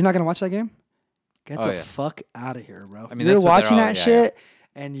 you're not gonna watch that game? Get Oh, the yeah. fuck out of here, bro. I mean, you're that's what watching they're all- that yeah, shit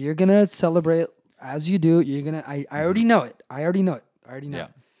and you're gonna celebrate as you do. You're gonna I already know it. I already know it. Yeah.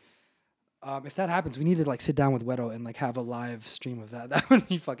 If that happens, we need to like sit down with Wedo and like have a live stream of that. That would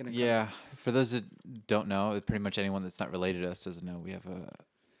be fucking incredible. Yeah. For those that don't know, pretty much anyone that's not related to us doesn't know. We have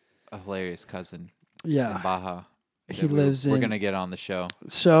a hilarious cousin in Yeah. Baja. He that lives We're in- gonna get on the show.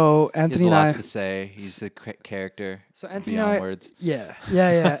 So He has Anthony and I. lots to say. He's a character. So Anthony and beyond I. words. Yeah.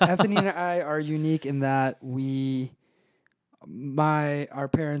 Anthony and I are unique in that our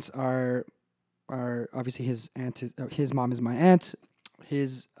parents are obviously his mom is my aunt,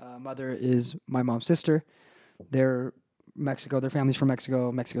 his mother is my mom's sister. They're Mexico. Their family's from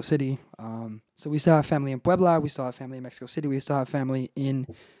Mexico, Mexico City. So we still have family in Puebla. We still have family in Mexico City. We still have family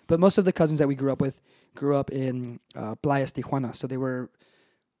but most of the cousins that we grew up with grew up in Playas Tijuana. So they were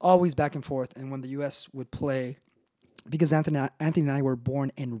always back and forth. And when the U.S. would play, because Anthony and I were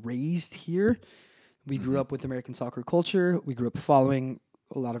born and raised here, we grew up with American soccer culture. We grew up following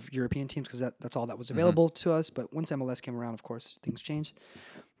a lot of European teams because that's all that was available to us. But once MLS came around, of course, things changed.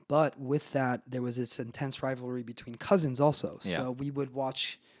 But with that, there was this intense rivalry between cousins also. Yeah. So we would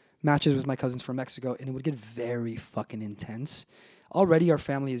watch matches with my cousins from Mexico, and it would get very fucking intense. Already, our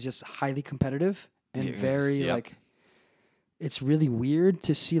family is just highly competitive and Yeah, very yeah. like. It's really weird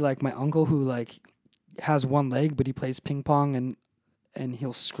to see like my uncle who like has one leg, but he plays ping pong and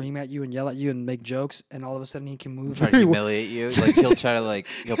he'll scream at you and yell at you and make jokes, and all of a sudden he can move Try to very well. humiliate you. Like he'll try to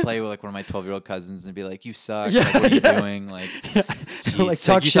he'll play with like one of my 12-year-old cousins and be like, "You suck. Yeah, like, what are you yeah. doing? Like, Yeah. jeez, Like,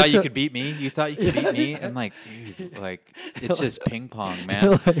 talk you shit thought you to- could beat me? You thought you could beat me?" And like, dude, like it's just ping pong,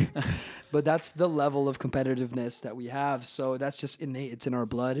 man. Like, but that's the level of competitiveness that we have. So that's just innate. It's in our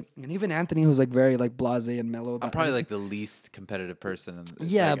blood. And even Anthony, who's like very like blasé and mellow. About I'm probably everything. like the least competitive person. And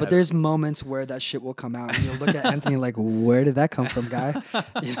Yeah, but there's moments where that shit will come out, and you'll look at Anthony like, "Where did that come from, guy?"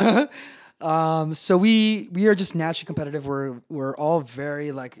 You know? So we are just naturally competitive. We're all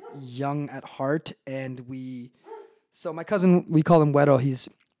very like young at heart, and So my cousin, we call him Wedo.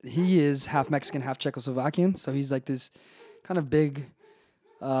 He is half Mexican, half Czechoslovakian. So he's like this kind of big.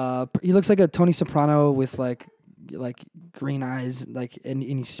 He looks like a Tony Soprano with like green eyes, and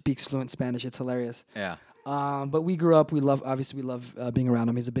he speaks fluent Spanish. It's hilarious. Yeah. But we grew up. We love being around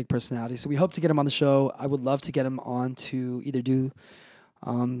him. He's a big personality. So we hope to get him on the show. I would love to get him on to either do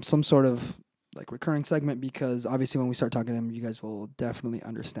some sort of like recurring segment, because obviously when we start talking to him, you guys will definitely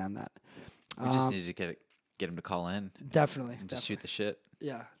understand that. We just need to get him to call in Definitely. and just shoot the shit.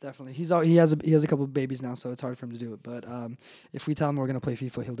 Yeah, definitely. He has a couple of babies now, so it's hard for him to do it. But if we tell him we're gonna play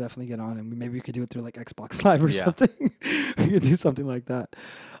FIFA, he'll definitely get on, and maybe we could do it through like Xbox Live or Yeah. something. We could do something like that.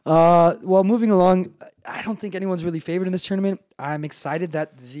 Well, moving along, I don't think anyone's really favored in this tournament. I'm excited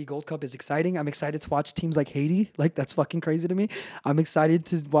that the Gold Cup is exciting. I'm excited to watch teams like Haiti. Like, that's fucking crazy to me. I'm excited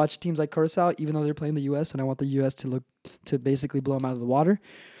to watch teams like Curacao, even though they're playing the U.S. and I want the U.S. to basically blow them out of the water.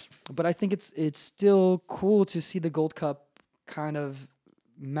 But I think it's still cool to see the Gold Cup kind of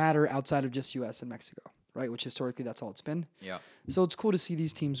matter outside of just U.S. and Mexico, right? Which historically that's all it's been. Yeah. So it's cool to see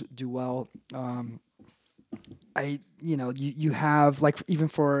these teams do well. You have like even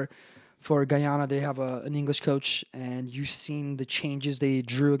for Guyana, they have an English coach, and you've seen the changes they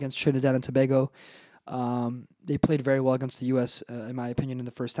drew against Trinidad and Tobago. They played very well against the U.S. In my opinion in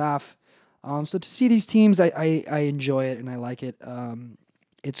the first half. So to see these teams, I enjoy it and I like it.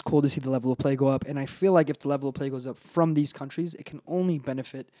 It's cool to see the level of play go up, and I feel like if the level of play goes up from these countries, it can only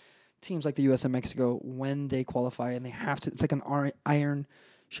benefit teams like the U.S. and Mexico when they qualify, and they have to. It's like an iron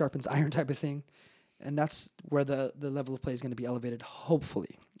sharpens iron type of thing, and that's where the level of play is going to be elevated.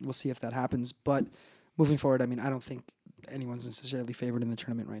 Hopefully, we'll see if that happens. But moving forward, I mean, I don't think anyone's necessarily favored in the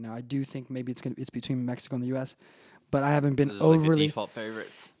tournament right now. I do think maybe it's between Mexico and the U.S., but I haven't been Those are like the overly. default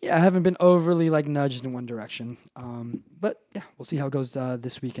favorites. Yeah, I haven't been overly like nudged in one direction. But yeah, we'll see how it goes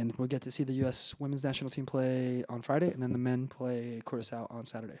this weekend. We'll get to see the U.S. women's national team play on Friday, and then the men play Curacao on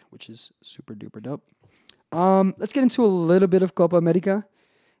Saturday, which is super duper dope. Let's get into a little bit of Copa America,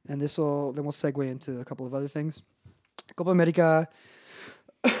 and then we'll segue into a couple of other things. Copa America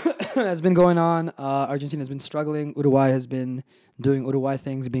has been going on. Argentina has been struggling. Uruguay has been doing Uruguay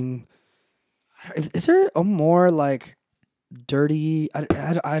things. Is there a more like dirty?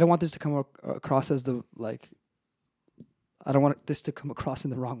 I don't want this to come across as the like. I don't want this to come across in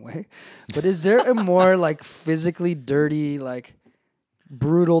the wrong way, but is there a more like physically dirty, like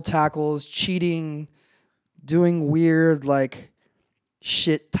brutal tackles, cheating, doing weird like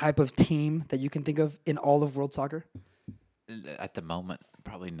shit type of team that you can think of in all of world soccer? At the moment,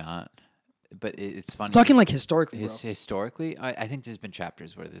 probably not. But it's funny. Talking like historically, bro. Historically, I think there's been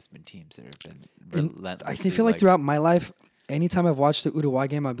chapters where there's been teams that have been And relentlessly. I feel like throughout my life, anytime I've watched the Uruguay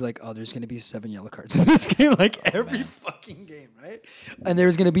game, I'd be like, oh, there's going to be 7 yellow cards in this game. Like every fucking game, right? And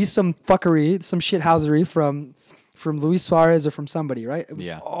there's going to be some fuckery, some shithousery from Luis Suarez or from somebody, right? It was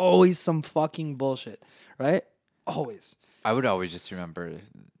always some fucking bullshit, right? Always. I would always just remember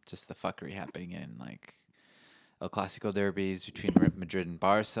just the fuckery happening in like El Clasico derbies between Madrid and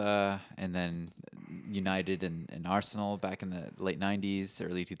Barca, and then United and Arsenal back in the late 90s,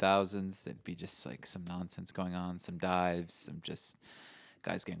 early 2000s. There'd be just like some nonsense going on, some dives, some just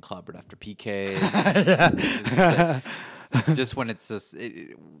guys getting clobbered after PKs. Just when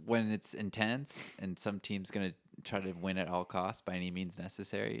when it's intense and some team's gonna try to win at all costs by any means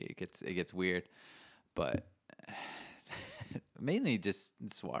necessary, it gets weird. But mainly just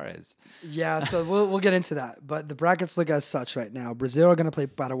Suarez. Yeah, so we'll get into that. But the brackets look as such right now. Brazil are going to play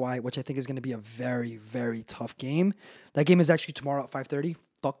Paraguay, which I think is going to be a very, very tough game. That game is actually tomorrow at 5:30.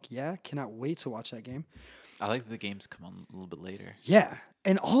 Fuck yeah. Cannot wait to watch that game. I like that the games come on a little bit later. Yeah.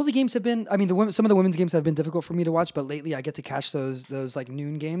 And all the games have been, I mean, some of the women's games have been difficult for me to watch, but lately I get to catch those like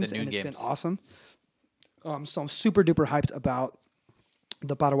noon games, and it's been awesome. So I'm super duper hyped about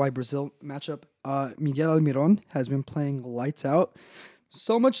the Paraguay-Brazil matchup. Miguel Almiron has been playing lights out.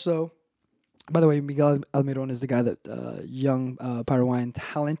 So much so. By the way, Miguel Almiron is the guy that young Paraguayan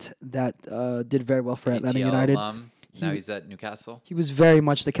talent that did very well for Atlanta ATL United. Now he's at Newcastle. He was very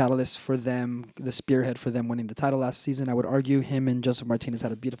much the catalyst for them, the spearhead for them winning the title last season. I would argue him and Joseph Martinez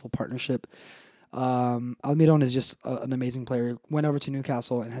had a beautiful partnership. Almiron is just an amazing player. Went over to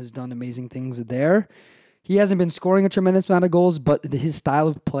Newcastle and has done amazing things there. He hasn't been scoring a tremendous amount of goals, but his style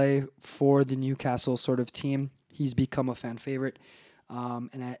of play for the Newcastle sort of team, he's become a fan favorite.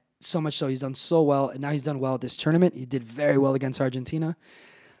 So much so, he's done so well, and now he's done well at this tournament. He did very well against Argentina.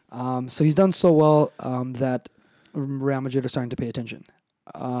 So he's done so well that Real Madrid are starting to pay attention.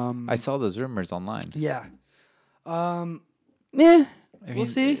 I saw those rumors online. Yeah. I we'll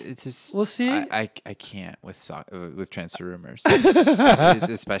see. It's just, We'll see. I can't with transfer rumors,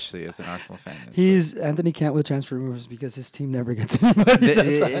 especially as an Arsenal fan. Anthony can't with transfer rumors because his team never gets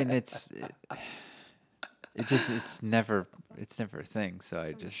anybody. And it's never a thing. So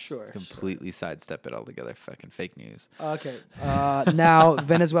I just completely sidestep it altogether. Fucking fake news. Okay. Now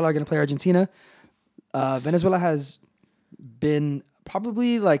Venezuela are going to play Argentina. Venezuela has been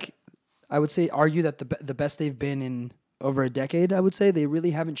probably I would say argue that the best they've been in over a decade. I would say they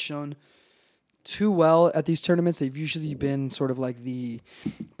really haven't shown too well at these tournaments. They've usually been sort of like the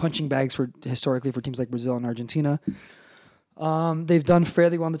punching bags historically for teams like Brazil and Argentina. They've done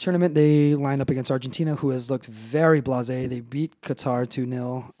fairly well in the tournament. They lined up against Argentina, who has looked very blasé. They beat Qatar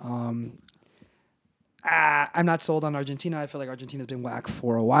 2-0. I'm not sold on Argentina. I feel like Argentina's been whack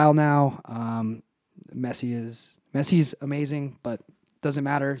for a while now. Messi's amazing, but doesn't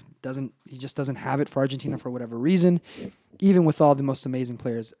matter. He just doesn't have it for Argentina for whatever reason, even with all the most amazing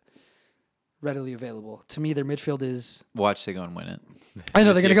players readily available. To me, their midfield is... Watch they go and win it. I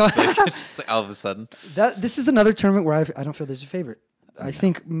know they're going to go... It's all of a sudden. This is another tournament where I don't feel there's a favorite. I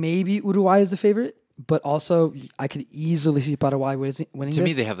think maybe Uruguay is the favorite, but also I could easily see Paraguay winning To me,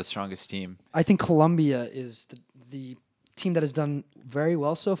 this. they have the strongest team. I think Colombia is the team that has done very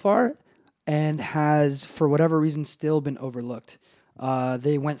well so far and has, for whatever reason, still been overlooked.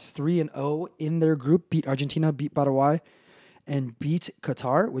 They went 3-0 in their group, beat Argentina, beat Paraguay, and beat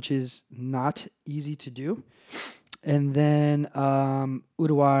Qatar, which is not easy to do. And then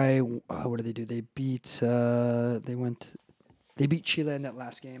Uruguay, what did they do? They beat Chile in that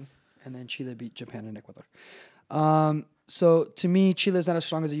last game, and then Chile beat Japan and Ecuador. So to me, Chile is not as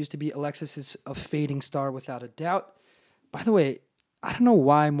strong as it used to be. Alexis is a fading star without a doubt. By the way, I don't know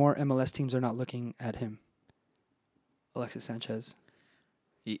why more MLS teams are not looking at him. Alexis Sanchez.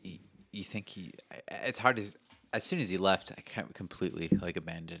 You think it's hard as soon as he left, I can't completely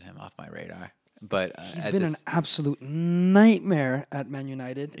abandon him off my radar. But he's been an absolute nightmare at Man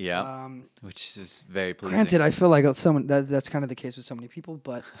United. Yeah, which is very pleasing. Granted, I feel like that's kind of the case with so many people.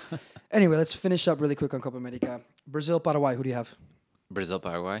 But anyway, let's finish up really quick on Copa America. Brazil, Paraguay. Who do you have? Brazil,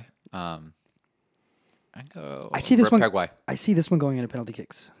 Paraguay. I see this one. Paraguay. I see this one going into penalty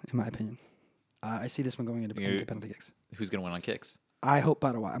kicks. In my opinion, I see this one going into penalty kicks. Who's gonna win on kicks? I hope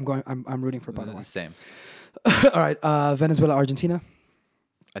Paraguay. I'm rooting for Paraguay. Same. All right, Venezuela, Argentina.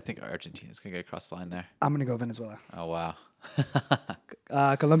 I think Argentina's going to get across the line there. I'm going to go Venezuela. Oh, wow.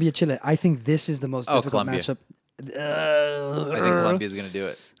 Colombia, Chile. I think this is the most difficult matchup. I think Colombia's going to do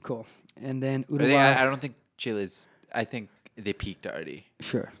it. Cool. And then Uruguay. I don't think Chile's... I think they peaked already.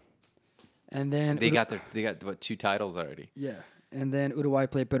 Sure. And then They got what 2 titles already. yeah. And then Uruguay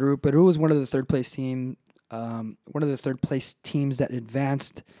played Peru. Peru was one of the third place teams that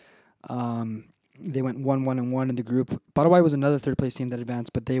advanced. They went 1-1-1 in the group. Paraguay was another third place team that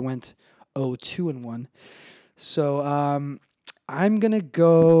advanced, but they went 0-2-1. So I'm gonna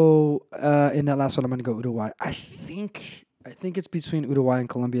go in that last one. I'm gonna go Uruguay. I think it's between Uruguay and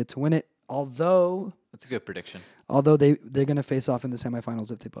Colombia to win it. Although That's a good prediction. they're gonna face off in the semifinals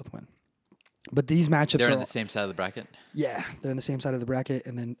if they both win. But these matchups They're are on the same side of the bracket. yeah, they're on the same side of the bracket,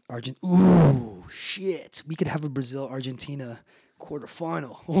 and then Ooh, shit! We could have a Brazil-Argentina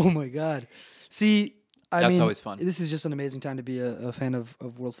quarterfinal. Oh my god! See, I That's mean, always fun. This is just an amazing time to be a fan of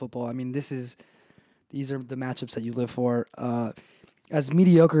world football. I mean, these are the matchups that you live for. As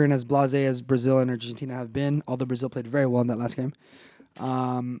mediocre and as blasé as Brazil and Argentina have been, although Brazil played very well in that last game,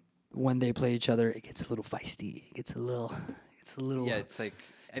 when they play each other, it gets a little feisty. It gets a little. Yeah, it's like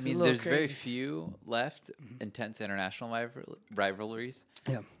I It's a mean, little there's very crazy. few left intense international rivalries,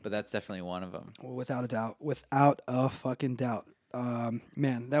 Yeah. but that's definitely one of them. Without a doubt. Without a fucking doubt.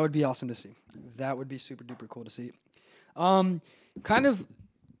 Man, that would be awesome to see. That would be super duper cool to see. Kind of,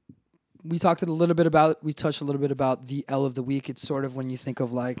 we touched a little bit about the L of the week. It's sort of when you think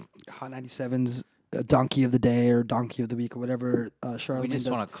of like Hot 97's Donkey of the Day or Donkey of the Week or whatever Charlamagne We just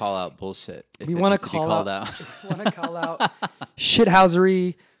does. want to call out bullshit. If We it want needs to be call called out, out. want to call out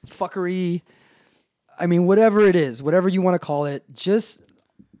shithousery, fuckery. I mean, whatever it is, whatever you want to call it, just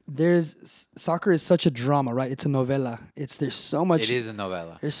soccer is such a drama, right? It's a novela. There's so much. It is a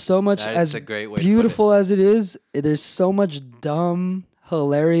novella. There's so much That's as a great way to put beautiful as it is. There's so much dumb,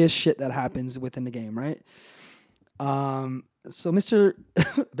 hilarious shit that happens within the game, right? So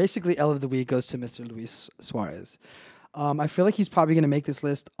basically L of the week goes to Mr. Luis Suarez. I feel like he's probably going to make this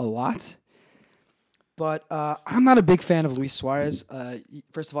list a lot, but I'm not a big fan of Luis Suarez.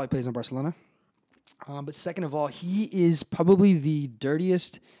 First of all, he plays in Barcelona. But second of all, he is probably the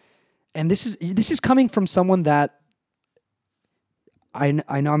dirtiest, and this is coming from someone that I know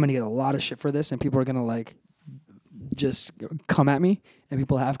I'm gonna get a lot of shit for this, and people are gonna like just come at me, and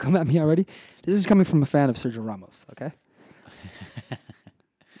people have come at me already. This is coming from a fan of Sergio Ramos. Okay.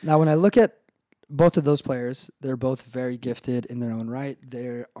 Now, when I look at both of those players, they're both very gifted in their own right.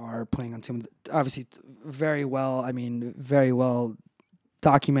 They are playing on team, obviously very well. I mean, very well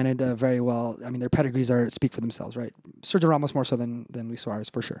documented, very well. I mean, their pedigrees speak for themselves, right? Sergio Ramos more so than Luis Suarez,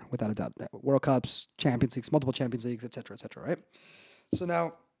 for sure, without a doubt. World Cups, Champions Leagues, multiple Champions Leagues, et cetera, right? So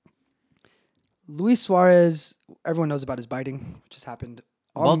now, Luis Suarez, everyone knows about his biting, which has happened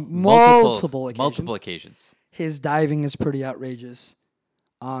on multiple occasions. Multiple occasions. His diving is pretty outrageous.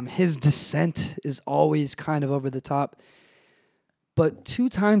 His descent is always kind of over the top. But 2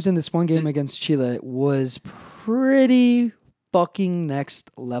 times in this one game against Chile was pretty fucking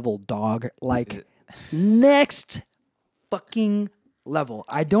next level, dog. Like, next fucking level.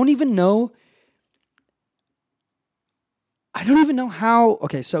 I don't even know how.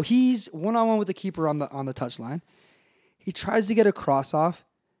 Okay, so he's one-on-one with the keeper on the touchline. He tries to get a cross off.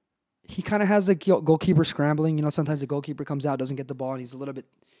 He kind of has the goalkeeper scrambling. You know, sometimes the goalkeeper comes out, doesn't get the ball, and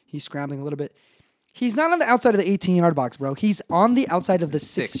he's scrambling a little bit. He's not on the outside of the 18-yard box, bro. He's on the outside of the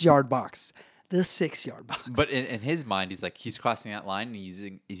 6-yard box. The 6-yard box. But in his mind, he's crossing that line and he's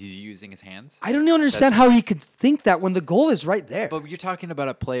using his hands. I don't understand how he could think that when the goal is right there. But you're talking about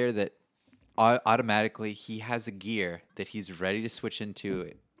a player that automatically he has a gear that he's ready to switch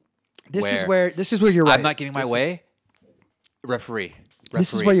into. This is where you're right. I'm not getting my way. Referee.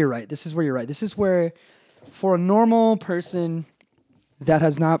 This is where you're right. This is where, for a normal person that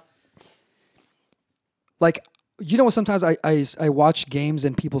has not, like, you know, sometimes I watch games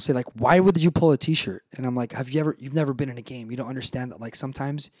and people say like, why would you pull a t-shirt? And I'm like, you've never been in a game. You don't understand that, like,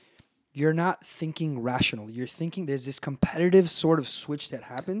 sometimes you're not thinking rationally. You're thinking there's this competitive sort of switch that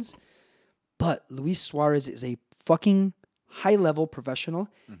happens. But Luis Suarez is a fucking high-level professional,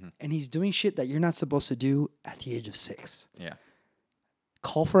 and he's doing shit that you're not supposed to do at the age of 6. Yeah.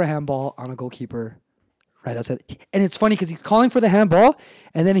 Call for a handball on a goalkeeper right outside. And it's funny because he's calling for the handball,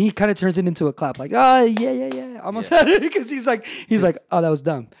 and then he kind of turns it into a clap, like, yeah. Almost had it because he's like, oh, that was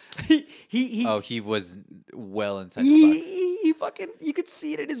dumb. He was well inside the box. He fucking, you could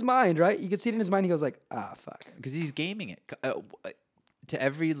see it in his mind, right? You could see it in his mind. He goes like, fuck. Because he's gaming it. To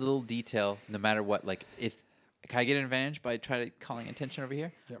every little detail, no matter what, like, can I get an advantage by calling attention over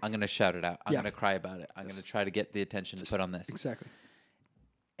here? Yep. I'm going to shout it out. I'm going to cry about it. I'm going to try to get the attention to put on this. Exactly.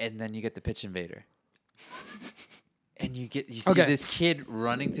 And then you get the pitch invader. And you see this kid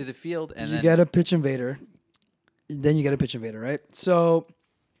running through the field, and then get a pitch invader. Then you get a pitch invader, right? So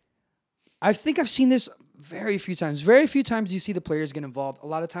I think I've seen this Very few times. Very few times you see the players get involved. A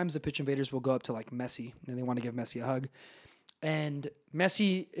lot of times the pitch invaders will go up to like Messi and they want to give Messi a hug. And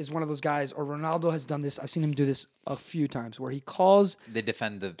Messi is one of those guys, or Ronaldo has done this. I've seen him do this a few times where he calls They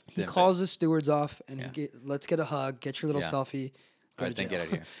defend the. he calls the stewards off and Yeah. let's get a hug, get your little Yeah. selfie, go Alright, to then jail. get out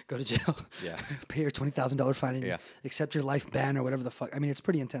of here. Go to jail. Yeah. Pay your $20,000 fine and Yeah. accept your life ban or whatever the fuck. I mean, it's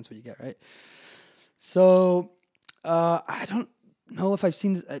pretty intense what you get, right? So I don't know if I've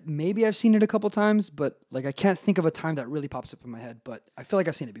seen it. Maybe I've seen it a couple times, but like I can't think of a time that really pops up in my head. But I feel like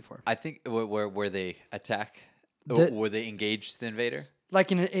I've seen it before. I think where they attack, The- where they engage the invader. Like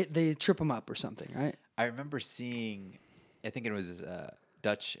they trip them up or something, right? I remember seeing, I think it was a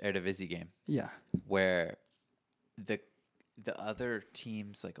Dutch Eredivisie game Yeah. where the other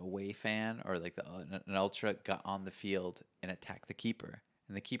team's like away fan or like an ultra got on the field and attacked the keeper,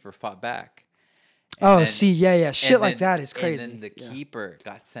 and the keeper fought back. And Oh, then- see, yeah. Shit and like then- that is crazy. And then the Yeah. keeper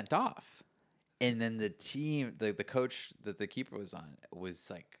got sent off, and then the team, the coach that the keeper was on, was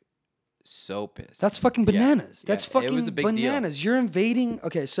like so pissed. That's fucking Yeah. bananas. Yeah, That's fucking it was a big bananas. Deal. You're invading.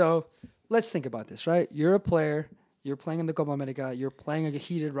 Okay, so let's think about this, right? You're a player. You're playing in the Copa America. You're playing a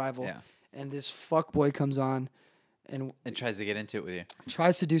heated rival. Yeah. And this fuck boy comes on and And tries to get into it with you.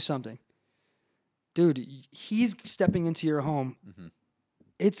 tries to do something. Dude, he's stepping into your home.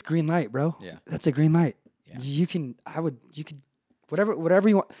 It's green light, bro. Yeah. That's a green light. Yeah. You could, whatever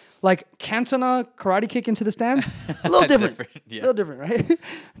you want. Like Cantona karate kick into the stands, a little different. Yeah. A little different, right?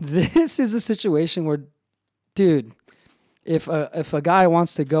 This is a situation where, dude, if a guy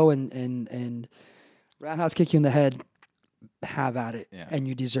wants to go and roundhouse kick you in the head, have at it, Yeah. and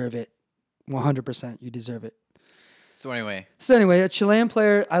you deserve it, 100%. You deserve it. So anyway, So anyway, a Chilean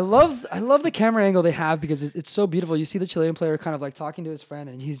player. I love the camera angle they have because it's so beautiful. You see the Chilean player kind of like talking to his friend,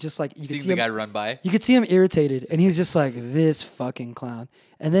 and he's just like you can seeing see the him. guy run by. You could see him irritated, and he's just like this fucking clown.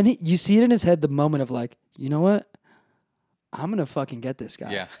 And then you see it in his head, the moment of like, you know what? I'm gonna fucking get this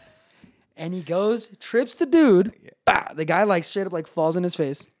guy. Yeah. And he goes, trips the dude. Bah! The guy like straight up like falls in his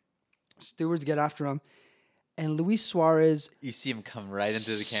face. Stewards get after him, and Luis Suarez You see him come right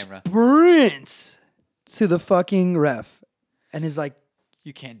into the camera. sprints to the fucking ref, and is like,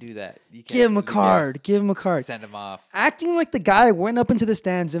 You can't do that. You can't give him a yeah. card. Give him a card. Send him off. Acting like the guy went up into the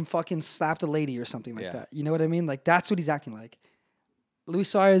stands and fucking slapped a lady or something like Yeah. that. You know what I mean? Like that's what he's acting like. Luis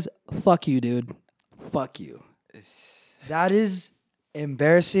Suarez, fuck you, dude. Fuck you. That is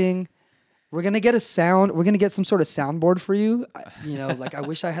embarrassing. We're gonna get a sound. We're gonna get some sort of soundboard for you. You know, like I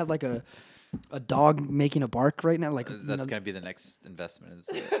wish I had like a dog making a bark right now. Like you That's know, gonna be the next investment.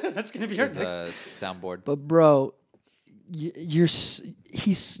 that's gonna be our Is next. a soundboard. But bro, you're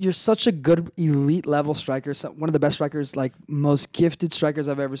such a good elite level striker. One of the best strikers, like most gifted strikers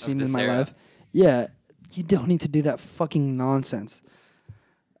I've ever seen in this my era. life. Yeah, you don't need to do that fucking nonsense.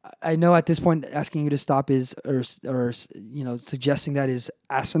 I know at this point asking you to stop is or you know suggesting that is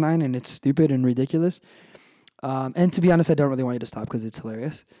asinine and it's stupid and ridiculous. And to be honest, I don't really want you to stop because it's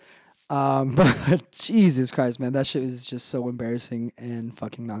hilarious. But Jesus Christ, man, that shit is just so embarrassing and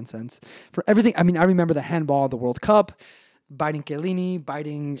fucking nonsense for everything. I mean, I remember the handball at the World Cup, biting Chiellini,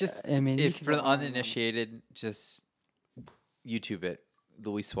 biting. Just I mean, you if can for go the on and on. uninitiated, just YouTube it.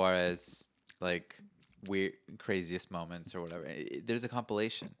 Luis Suarez, like weird, craziest moments or whatever. There's a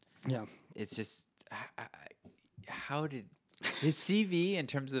compilation. Yeah. It's just how did his CV in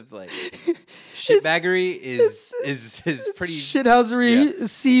terms of like shitbaggery is pretty shithousery yeah.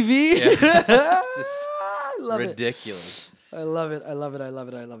 CV. Yeah. It's just I love it. ridiculous. I love it. I love it. I love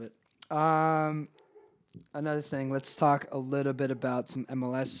it. I love it. Another thing, let's talk a little bit about some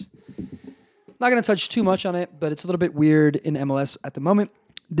MLS. Not going to touch too much on it, but it's a little bit weird in MLS at the moment.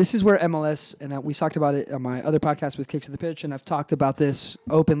 This is where MLS, and we've talked about it on my other podcast with Kicks of the Pitch, and I've talked about this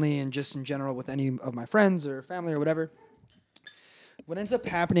openly and just in general with any of my friends or family or whatever. What ends up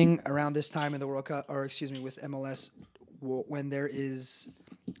happening around this time in the World Cup, or excuse me, with MLS, when there is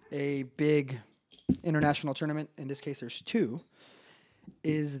a big international tournament, in this case there's two,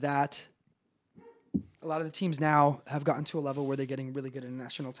 is that a lot of the teams now have gotten to a level where they're getting really good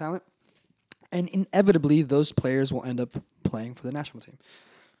international talent. And inevitably, those players will end up playing for the national team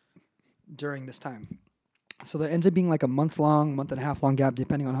during this time. So there ends up being like a month and a half long gap,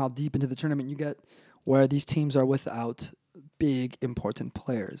 depending on how deep into the tournament you get, where these teams are without big, important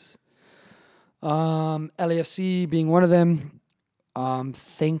players. LAFC being one of them.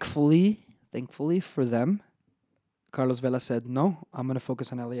 Thankfully for them, Carlos Vela said, no, I'm going to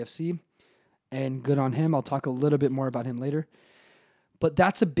focus on LAFC. And good on him. I'll talk a little bit more about him later. But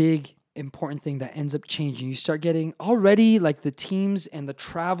that's a big, important thing that ends up changing. You start getting already like the teams and the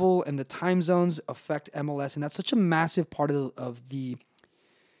travel and the time zones affect MLS. And that's such a massive part of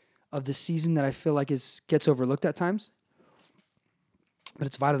of the season that I feel like gets overlooked at times. But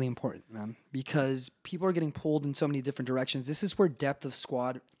it's vitally important, man, because people are getting pulled in so many different directions. This is where depth of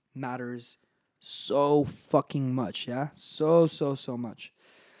squad matters so fucking much, yeah? So much.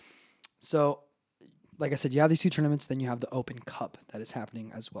 So, like I said, you have these two tournaments, then you have the Open Cup that is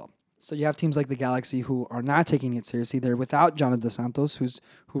happening as well. So you have teams like the Galaxy who are not taking it seriously. They're without Jonathan Dos Santos,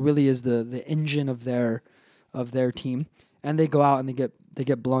 who really is the engine of their team, and they go out and they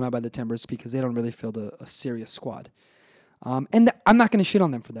get blown out by the Timbers because they don't really field a serious squad. And I'm not going to shit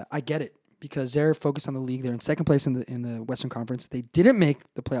on them for that. I get it because they're focused on the league. They're in second place in the Western Conference. They didn't make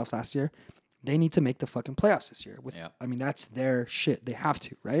the playoffs last year. They need to make the fucking playoffs this year. I mean, that's their shit. They have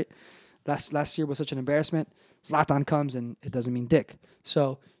to, right? Last year was such an embarrassment. Zlatan comes and it doesn't mean dick.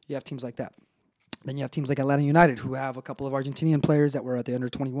 So you have teams like that. Then you have teams like Atlanta United who have a couple of Argentinian players that were at the under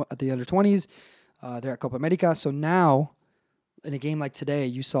 20s. They're at Copa America. So now, in a game like today,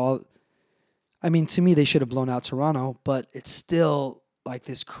 you saw. I mean, to me, they should have blown out Toronto, but it's still like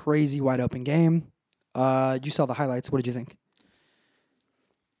this crazy wide open game. You saw the highlights. What did you think?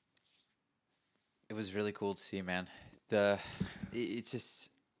 It was really cool to see, man. It's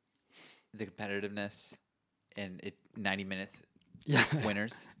just the competitiveness and 90-minute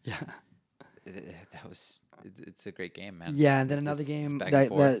winners. Yeah. It's a great game, man. Yeah, and then It's another just game back and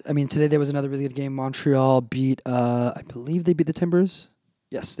forth. today there was another really good game. Montreal beat, I believe they beat the Timbers.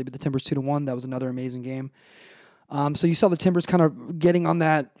 Yes, they beat the Timbers 2-1. That was another amazing game. So you saw the Timbers kind of getting on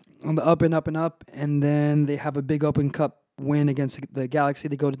the up and up and up, and then they have a big Open Cup win against the Galaxy.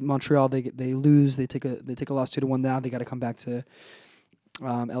 They go to Montreal. They lose. They take a loss 2-1 now. They got to come back to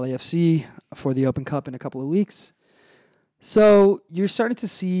LAFC for the Open Cup in a couple of weeks. So you're starting to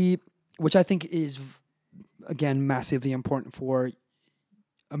see, which I think is again massively important for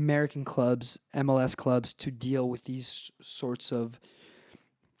American clubs, MLS clubs, to deal with these sorts of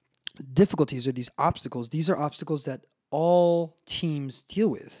difficulties or these obstacles. These are obstacles that all teams deal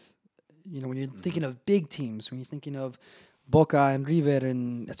with. You know, when you're thinking of big teams, when you're thinking of Boca and River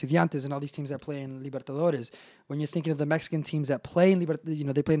and Estudiantes and all these teams that play in Libertadores, when you're thinking of the Mexican teams that play in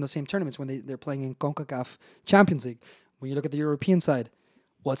they play in the same tournaments when they're playing in CONCACAF Champions League. When you look at the European side,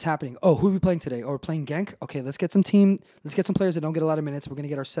 what's happening? Oh, who are we playing today? Oh, we're playing Genk. Okay, let's get some players that don't get a lot of minutes. We're gonna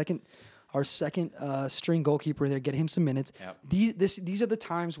get our second string goalkeeper in there, get him some minutes. Yep. These are the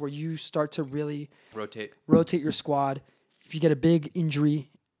times where you start to really rotate your squad. If you get a big injury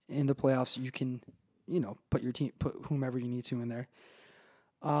in the playoffs, you can, put whomever you need to in there.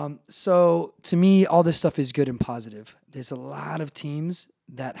 So to me, all this stuff is good and positive. There's a lot of teams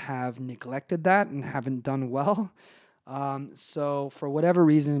that have neglected that and haven't done well. So for whatever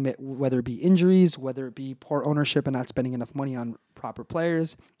reason, whether it be injuries, whether it be poor ownership and not spending enough money on proper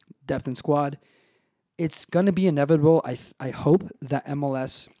players, depth in squad, it's going to be inevitable. I hope that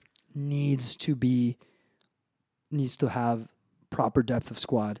MLS needs to have proper depth of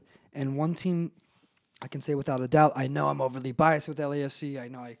squad. And one team I can say without a doubt, I know I'm overly biased with LAFC. I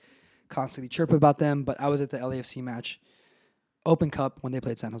know I constantly chirp about them, but I was at the LAFC match, Open Cup, when they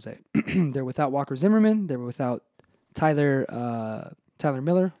played San Jose. They're without Walker Zimmerman. They were without Tyler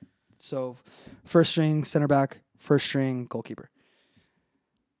Miller. So first string center back, first string goalkeeper.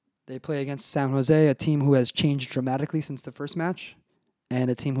 They play against San Jose, a team who has changed dramatically since the first match, and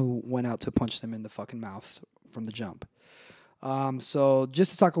a team who went out to punch them in the fucking mouth from the jump. So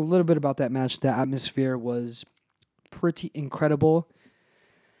just to talk a little bit about that match, the atmosphere was pretty incredible.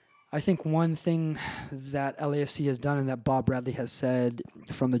 I think one thing that LAFC has done and that Bob Bradley has said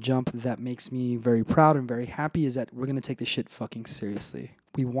from the jump that makes me very proud and very happy is that we're going to take this shit fucking seriously.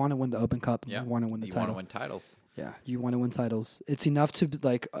 We want to win the Open Cup. Yeah. We want to win the title. You want to win titles. Yeah, you want to win titles. It's enough to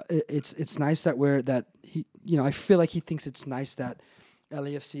it's nice that he, I feel like he thinks it's nice that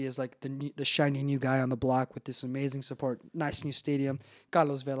LAFC is like the shiny new guy on the block with this amazing support, nice new stadium,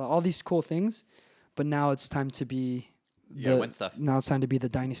 Carlos Vela, all these cool things. But now it's time to be win stuff. Now it's time to be the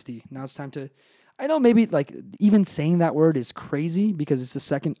dynasty. Now it's time to. I know maybe like even saying that word is crazy because it's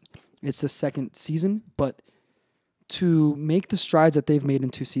the second season, but to make the strides that they've made in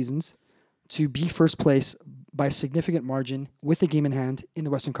 2 seasons, to be first place by a significant margin with a game in hand in the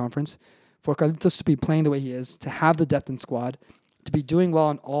Western Conference, for Carlitos to be playing the way he is, to have the depth in squad, to be doing well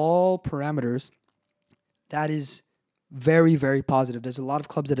on all parameters, that is very, very positive. There's a lot of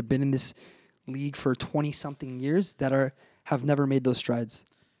clubs that have been in this league for 20-something years that have never made those strides.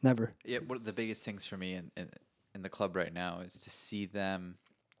 Never. Yeah, one of the biggest things for me in the club right now is to see them.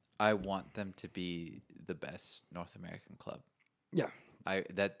 I want them to be the best North American club. Yeah.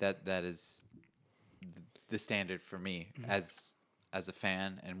 That is the standard for me as a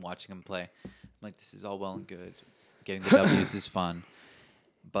fan and watching them play. I'm like, this is all well and good. Getting the W's is fun,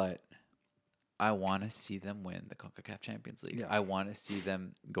 but I want to see them win the CONCACAF Champions League. Yeah. I want to see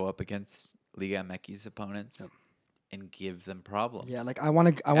them go up against Liga MX's opponents and give them problems. Yeah, like I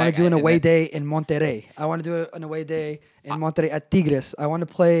want to do an away day in Monterrey. I want to do an away day in Monterrey at Tigres. I want to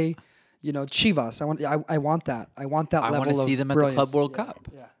play, Chivas. I want that. I want that I level want to of see them at brilliance. the Club World Yeah, Cup.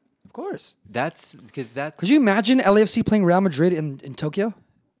 Yeah, of course. That's. Could you imagine LAFC playing Real Madrid in Tokyo?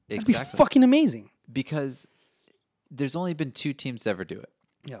 That'd be Exactly. fucking amazing. Because there's only been 2 teams to ever do it.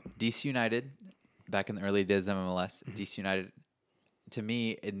 Yeah. DC United, back in the early days of MLS, DC United, to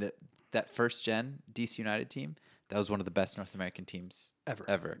me, in that first gen DC United team, that was one of the best North American teams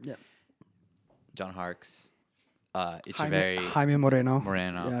ever. Yeah. John Harkes, Echeverri, Jaime Moreno.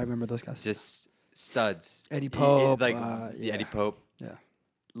 Moreno. Yeah, I remember those guys. Just studs. Eddie Pope, Eddie Pope. Yeah.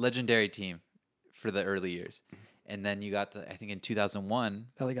 Legendary team for the early years. And then you got I think in 2001,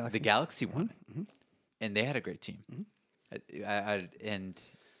 LA Galaxy. the Galaxy won it. And they had a great team. And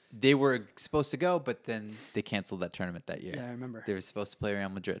they were supposed to go, but then they canceled that tournament that year. Yeah, I remember. They were supposed to play Real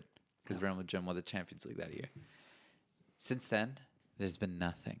Madrid because Real Madrid won the Champions League that year. Since then, there's been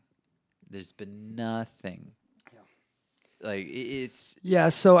nothing. There's been nothing. Like it's Yeah,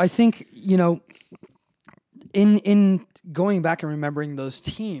 so I think, in going back and remembering those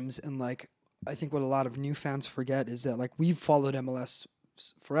teams, and like I think what a lot of new fans forget is that like we've followed MLS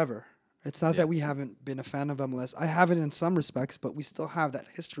forever. It's not that we haven't been a fan of MLS. I have it in some respects, but we still have that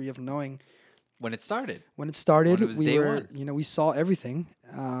history of knowing when it started. when it started. When it was we day were, one. we saw everything.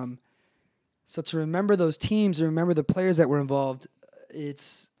 So to remember those teams and remember the players that were involved,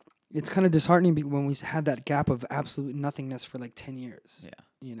 it's kind of disheartening when we had that gap of absolute nothingness for like 10 years.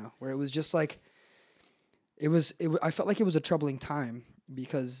 Yeah. Where it was just like I felt like it was a troubling time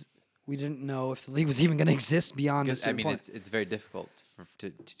because we didn't know if the league was even going to exist beyond a Because certain point. it's very difficult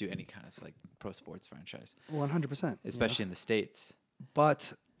to do any kind of like pro sports franchise, 100%. especially in the States.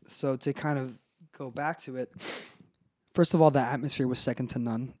 But so to kind of go back to it, first of all, the atmosphere was second to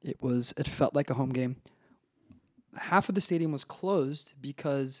none. It felt like a home game. Half of the stadium was closed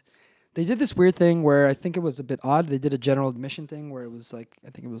because they did this weird thing where I think it was a bit odd. They did a general admission thing where it was like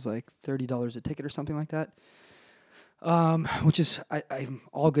I think it was like $30 a ticket or something like that. Which is I'm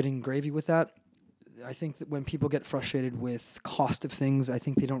all good and gravy with that. I think that when people get frustrated with cost of things, I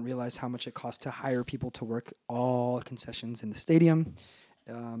think they don't realize how much it costs to hire people to work all concessions in the stadium.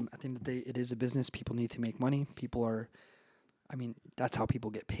 At the end of the day, it is a business. People need to make money. That's how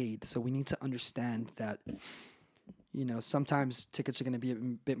people get paid. So we need to understand that, sometimes tickets are going to be a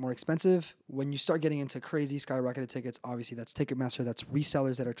bit more expensive. When you start getting into crazy skyrocketed tickets, obviously that's Ticketmaster, that's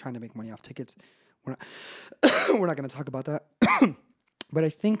resellers that are trying to make money off tickets. We're not going to talk about that. But I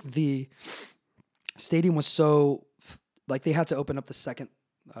think the stadium was so, like they had to open up the second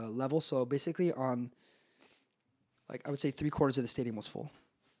level. So basically I would say 3/4 of the stadium was full.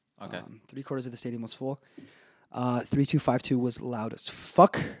 Okay. 3/4 of the stadium was full. 3252 was loud as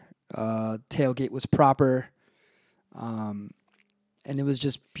fuck. Tailgate was proper. And it was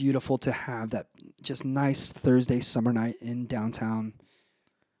just beautiful to have that just nice Thursday summer night in downtown.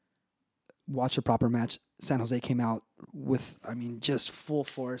 Watch a proper match. San Jose came out with, just full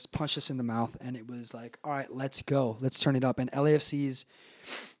force, punched us in the mouth, and it was like, all right, let's go. Let's turn it up. And LAFC's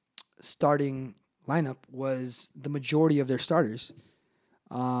starting lineup was the majority of their starters.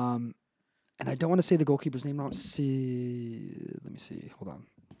 And I don't want to say the goalkeeper's name wrong. Let me see. Hold on.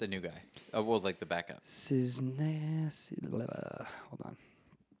 The new guy. Oh, well, like the backup. Hold on.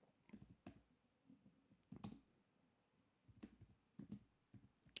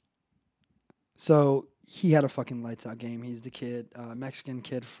 So he had a fucking lights out game. He's the kid, Mexican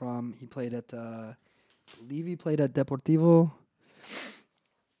kid he played at, I believe he played at Deportivo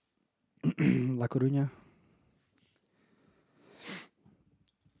La Coruña.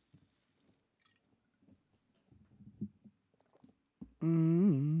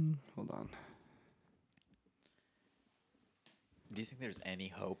 Hold on. Do you think there's any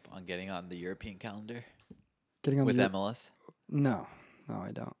hope on getting on the European calendar Getting on with the MLS? No,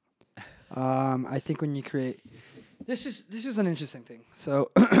 I don't. I think when you create, this is an interesting thing.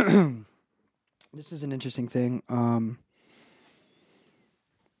 So this is an interesting thing.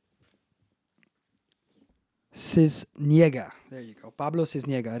 Cisniega, there you go. Pablo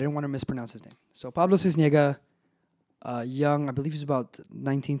Cisniega. I didn't want to mispronounce his name. So Pablo Cisniega, young, I believe he's about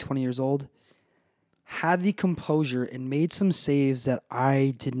 19, 20 years old, had the composure and made some saves that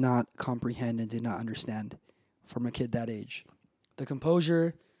I did not comprehend and did not understand from a kid that age. The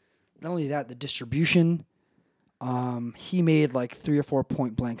composure, not only that, the distribution. He made like 3 or 4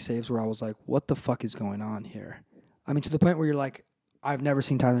 point blank saves where I was like, what the fuck is going on here? To the point where you're like, I've never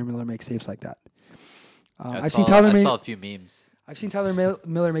seen Tyler Miller make saves like that. I saw a few memes. I've seen Tyler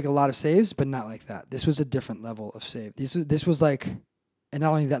Miller make a lot of saves, but not like that. This was a different level of save. This was like, and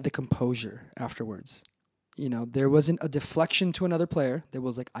not only that, the composure afterwards. You know, there wasn't a deflection to another player. There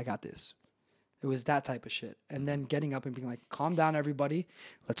was like, I got this. It was that type of shit. And then getting up and being like, calm down, everybody.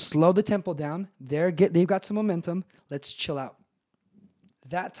 Let's slow the tempo down. They've got some momentum. Let's chill out.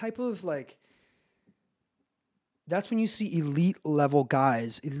 That type of like, that's when you see elite level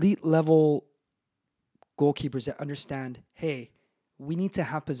guys, elite level goalkeepers that understand, hey, we need to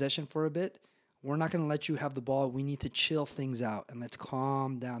have possession for a bit. We're not going to let you have the ball. We need to chill things out and let's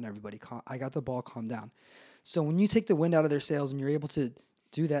calm down, everybody. I got the ball, calm down. So when you take the wind out of their sails and you're able to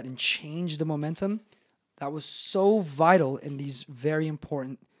do that and change the momentum, that was so vital in these very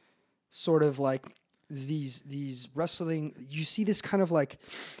important sort of like these wrestling. You see this kind of like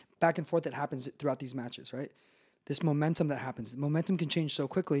back and forth that happens throughout these matches, right? This momentum that happens. The momentum can change so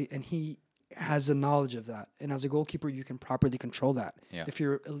quickly, and he has a knowledge of that. And as a goalkeeper, you can properly control that if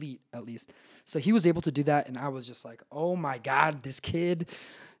you're elite, at least. So he was able to do that, and I was just like, oh my God, this kid.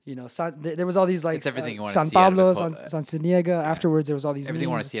 You know, there was all these like It's everything you want San to see out of Pablo, a San Siniega. Afterwards, there was all these Everything you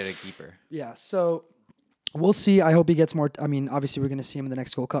want memes. to see out of a keeper. Yeah, so we'll see. I hope he gets more. I mean, obviously, we're going to see him in the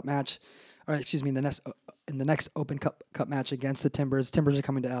next Gold Cup match, or excuse me, in the next Open Cup match against the Timbers. Timbers are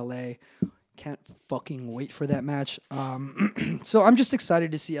coming to LA. Can't fucking wait for that match. So I'm just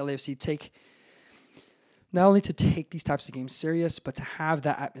excited to see LAFC take not only to take these types of games serious, but to have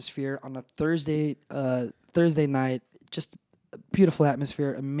that atmosphere on a Thursday night. Just a beautiful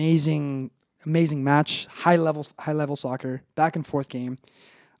atmosphere, amazing match, high level soccer, back and forth game.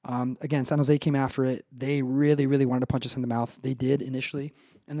 Again, San Jose came after it. They really, really wanted to punch us in the mouth. They did initially,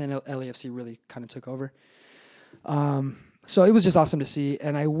 and then LAFC really kind of took over. So it was just awesome to see,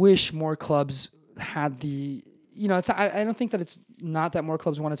 and I wish more clubs had the. You know, I don't think that it's not that more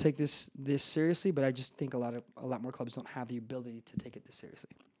clubs want to take this seriously, but I just think a lot more clubs don't have the ability to take it this seriously.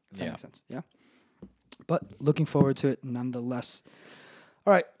 If that makes sense. Yeah. But looking forward to it nonetheless.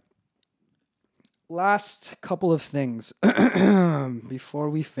 All right. Last couple of things before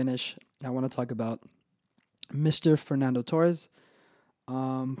we finish. I want to talk about Mr. Fernando Torres,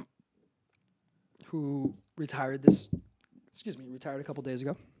 who retired a couple days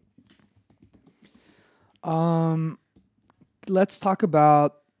ago. Let's talk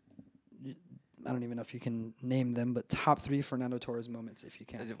about, I don't even know if you can name them, but top 3 Fernando Torres moments, if you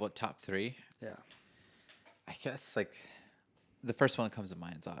can. What, top 3? Yeah. I guess like the first one that comes to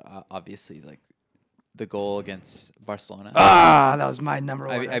mind is obviously like the goal against Barcelona. That was my number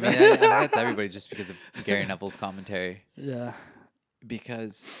one. I mean, that's everybody just because of Gary Neville's commentary. Yeah.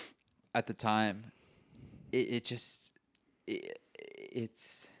 Because at the time, it's.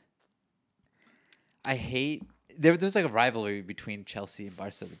 I hate there's like a rivalry between Chelsea and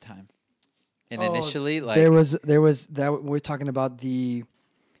Barca at the time, and initially like there was that we're talking about the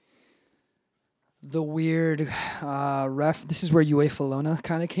weird ref. This is where UEFA Lona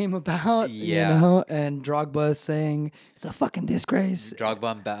kind of came about, you know, and Drogba saying it's a fucking disgrace.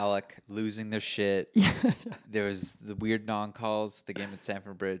 Drogba and Ballack losing their shit. There was the weird non-calls at the game at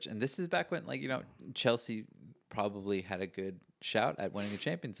Stamford Bridge, and this is back when like, you know, Chelsea probably had a good shout at winning the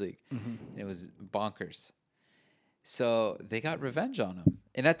Champions League. Mm-hmm. It was bonkers. So they got revenge on him.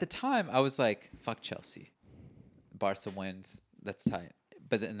 And at the time, I was like, fuck Chelsea. Barca wins. That's tight.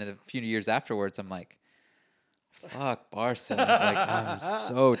 But then a few years afterwards, I'm like, fuck Barca. Like, I'm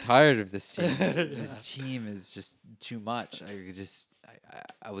so tired of this team. This team is just too much.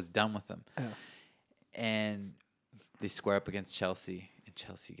 I was done with them. Oh. And they square up against Chelsea. And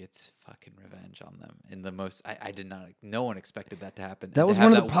Chelsea gets fucking revenge on them in the most. I did not. No one expected that to happen. That was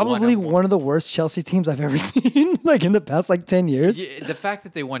one of the worst Chelsea teams I've ever seen. Like in the past 10 years. Yeah, the fact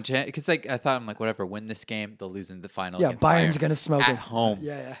that they won, because like I thought, I'm like, whatever, win this game, they'll lose in the final. Yeah, Bayern's gonna smoke at them home.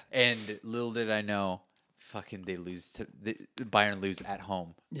 Yeah. And little did I know, fucking Bayern lose at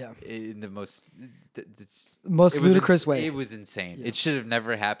home. Yeah. In the most ludicrous way. It was insane. Yeah. It should have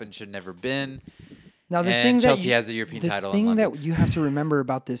never happened. Should have never been. Now Chelsea has a European title. The thing that you have to remember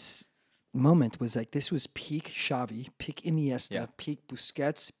about this moment was like this was peak Xavi, peak Iniesta, peak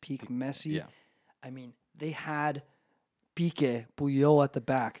Busquets, peak Messi. Yeah. I mean, they had Piqué, Puyol at the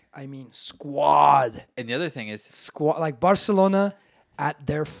back. I mean, squad. And the other thing is squad, like Barcelona at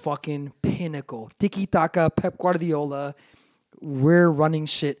their fucking pinnacle. Tiki taka, Pep Guardiola. We're running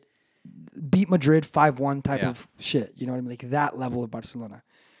shit. Beat Madrid 5-1 type of shit. You know what I mean? Like that level of Barcelona.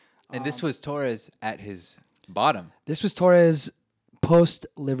 And this was Torres at his bottom. This was Torres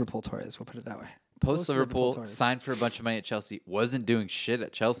post-Liverpool Torres. We'll put it that way. Post-Liverpool, signed for a bunch of money at Chelsea. Wasn't doing shit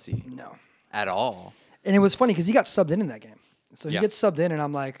at Chelsea. No. At all. And it was funny because he got subbed in that game. So he gets subbed in, and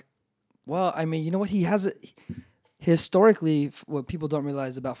I'm like, well, I mean, you know what? He has historically, what people don't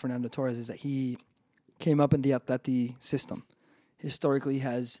realize about Fernando Torres is that he came up in the Atleti system. Historically,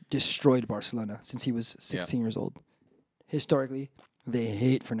 has destroyed Barcelona since he was 16 years old. Historically, they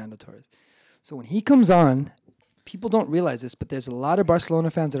hate Fernando Torres. So when he comes on, people don't realize this, but there's a lot of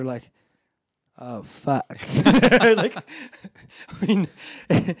Barcelona fans that are like, "Oh fuck!" Like, I mean,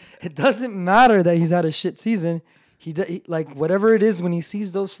 it doesn't matter that he's had a shit season. He like whatever it is when he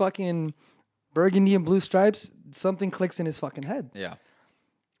sees those fucking burgundy and blue stripes, something clicks in his fucking head. Yeah.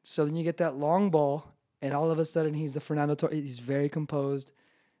 So then you get that long ball, and all of a sudden he's the Fernando Torres. He's very composed,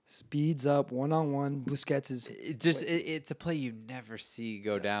 speeds up, one-on-one. Busquets is It's a play you never see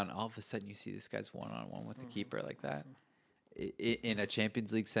go down. All of a sudden, you see this guy's one-on-one with a keeper like that in a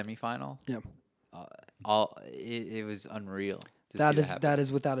Champions League semifinal. yeah. It was unreal. That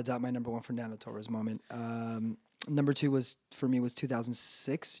is without a doubt my number one Fernando Torres moment. Number two was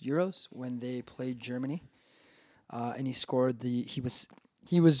 2006 Euros when they played Germany, and he scored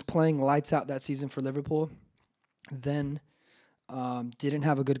he was playing lights out that season for Liverpool. Then didn't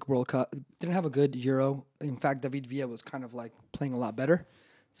have a good World Cup, didn't have a good Euro. In fact, David Villa was kind of like playing a lot better.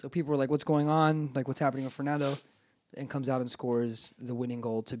 So people were like, "What's going on? Like, what's happening with Fernando?" And comes out and scores the winning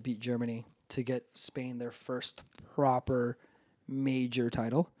goal to beat Germany to get Spain their first proper major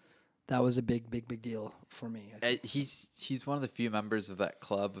title. That was a big deal for me. He's one of the few members of that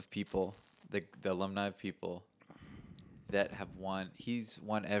club of people, the alumni of people that have won. He's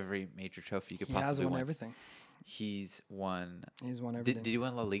won every major trophy you could He possibly has won win. everything. He's won. He's won everything. Did he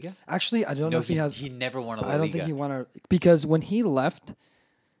win La Liga? Actually, I don't know if he has. He never won a La Liga. I don't think he won because when he left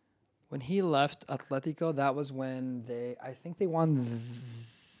Atletico, that was when I think they won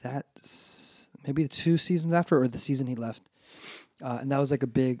maybe 2 seasons after, or the season he left. And that was like a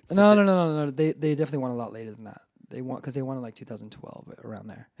big. No. They definitely won a lot later than that. They won because they won in like 2012 around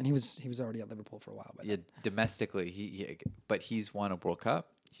there, and he was already at Liverpool for a while. Yeah, domestically, but he's won a World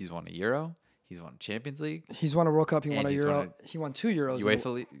Cup. He's won a Euro. He's won Champions League. He's won a World Cup. He won And a he's Euro. won He won 2 Euros.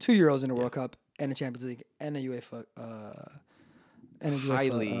 UEFA League. 2 Euros in a World Cup and a Champions League and a UEFA. And a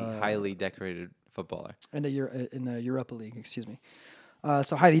UEFA, highly decorated footballer. in a Europa League. Excuse me.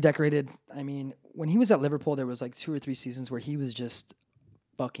 So highly decorated. I mean, when he was at Liverpool, there was like 2 or 3 seasons where he was just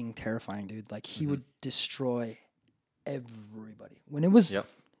fucking terrifying, dude. Like he would destroy everybody. When it was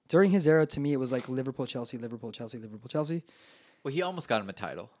during his era, to me, it was like Liverpool, Chelsea, Liverpool, Chelsea, Liverpool, Chelsea. Well, he almost got him a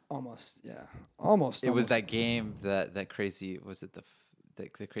title. Almost, yeah, almost. It was that game that crazy. Was it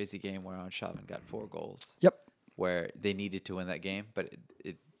the crazy game where Arshavin got 4 goals? Yep. Where they needed to win that game, but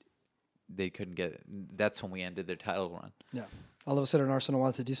they couldn't get it. That's when we ended their title run. Yeah. All of a sudden, Arsenal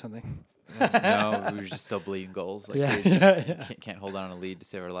wanted to do something. No, we were just still bleeding goals like Yeah, crazy. yeah. Can't hold on a lead to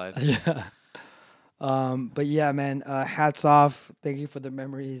save our lives. Yeah. But yeah, man, hats off. Thank you for the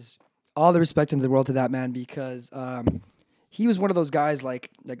memories. All the respect in the world to that man because he was one of those guys, like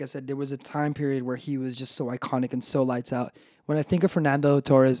I said, there was a time period where he was just so iconic and so lights out. When I think of Fernando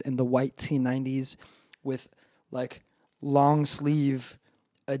Torres in the white T90s with like long sleeve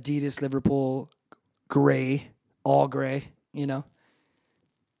Adidas Liverpool gray, all gray, you know?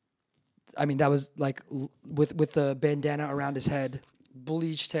 I mean, that was like with the bandana around his head,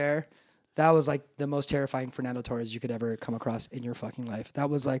 bleached hair. That was like the most terrifying Fernando Torres you could ever come across in your fucking life. That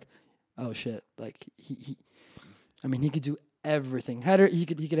was like, oh shit! Like he could do everything. Header, he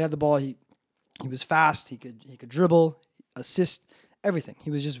could have the ball. He was fast. He could dribble, assist, everything.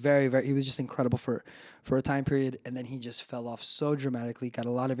 He was just he was just incredible for a time period. And then he just fell off so dramatically. Got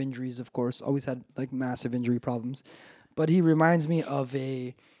a lot of injuries, of course. Always had like massive injury problems. But he reminds me of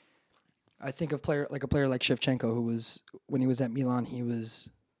a player like Shevchenko, who was when he was at Milan, he was.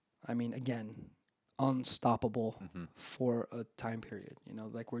 I mean, again, unstoppable for a time period, you know,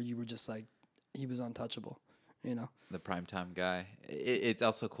 like where you were just like, he was untouchable, you know. The primetime guy. It's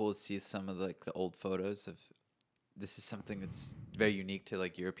also cool to see some of the old photos of. This is something that's very unique to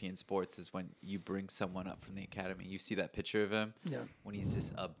like European sports is when you bring someone up from the academy. You see that picture of him when he's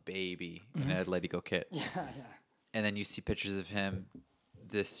just a baby in an Atletico kit. Yeah. And then you see pictures of him,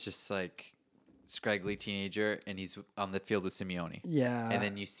 this just like scraggly teenager, and he's on the field with Simeone. Yeah. And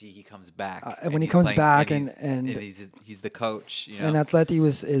then you see he comes back. When he comes back and he's the coach, you know. And Atleti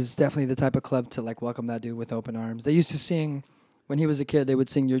is definitely the type of club to like welcome that dude with open arms. They used to sing when he was a kid. They would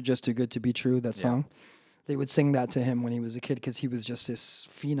sing "You're Just Too Good to Be True." That song. They would sing that to him when he was a kid because he was just this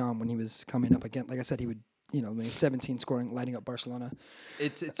phenom when he was coming up again. Like I said, he would when he was 17, scoring, lighting up Barcelona.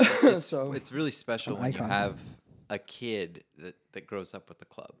 It's So, it's really special when you have a kid that grows up with the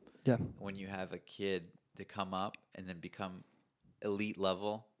club. Yeah. When you have a kid to come up and then become elite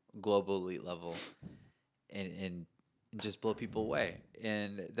level, global elite level, and and just blow people away.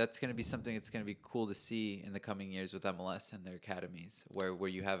 And that's going to be something that's going to be cool to see in the coming years with MLS and their academies, where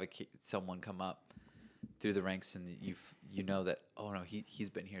you have someone come up through the ranks and you know that, oh no, he's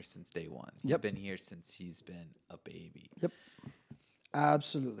been here since day one. He's Yep. been here since he's been a baby. Yep.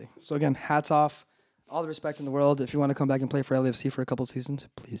 Absolutely. So again, hats off. All the respect in the world. If you want to come back and play for LAFC for a couple seasons,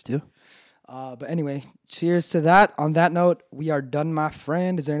 please do. But anyway, cheers to that. On that note, we are done, my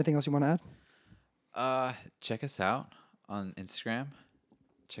friend. Is there anything else you want to add? Check us out on Instagram.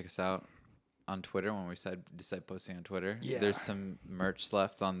 Check us out on Twitter when we decide posting on Twitter. Yeah. There's some merch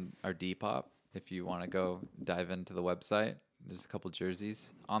left on our Depop if you want to go dive into the website. There's a couple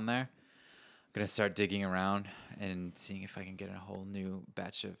jerseys on there. I'm going to start digging around and seeing if I can get a whole new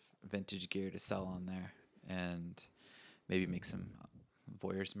batch of vintage gear to sell on there and maybe make some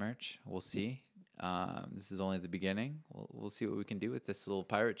Voyeurs merch. We'll see. This is only the beginning. We'll see what we can do with this little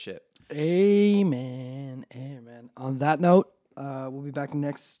pirate ship. Amen. Amen. On that note, we'll be back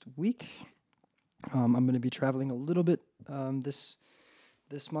next week. I'm going to be traveling a little bit this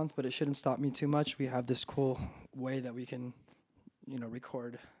month, but it shouldn't stop me too much. We have this cool way that we can,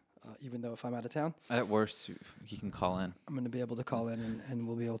 record, even though if I'm out of town. At worst, he can call in. I'm going to be able to call in and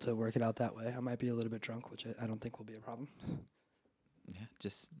we'll be able to work it out that way. I might be a little bit drunk, which I don't think will be a problem. Yeah,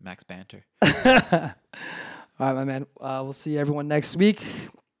 just max banter. All right, my man. We'll see everyone next week.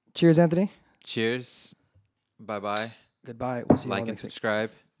 Cheers, Anthony. Cheers. Bye-bye. Goodbye. We'll see you all Like and next week. subscribe.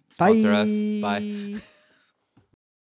 Bye. Sponsor us. Bye.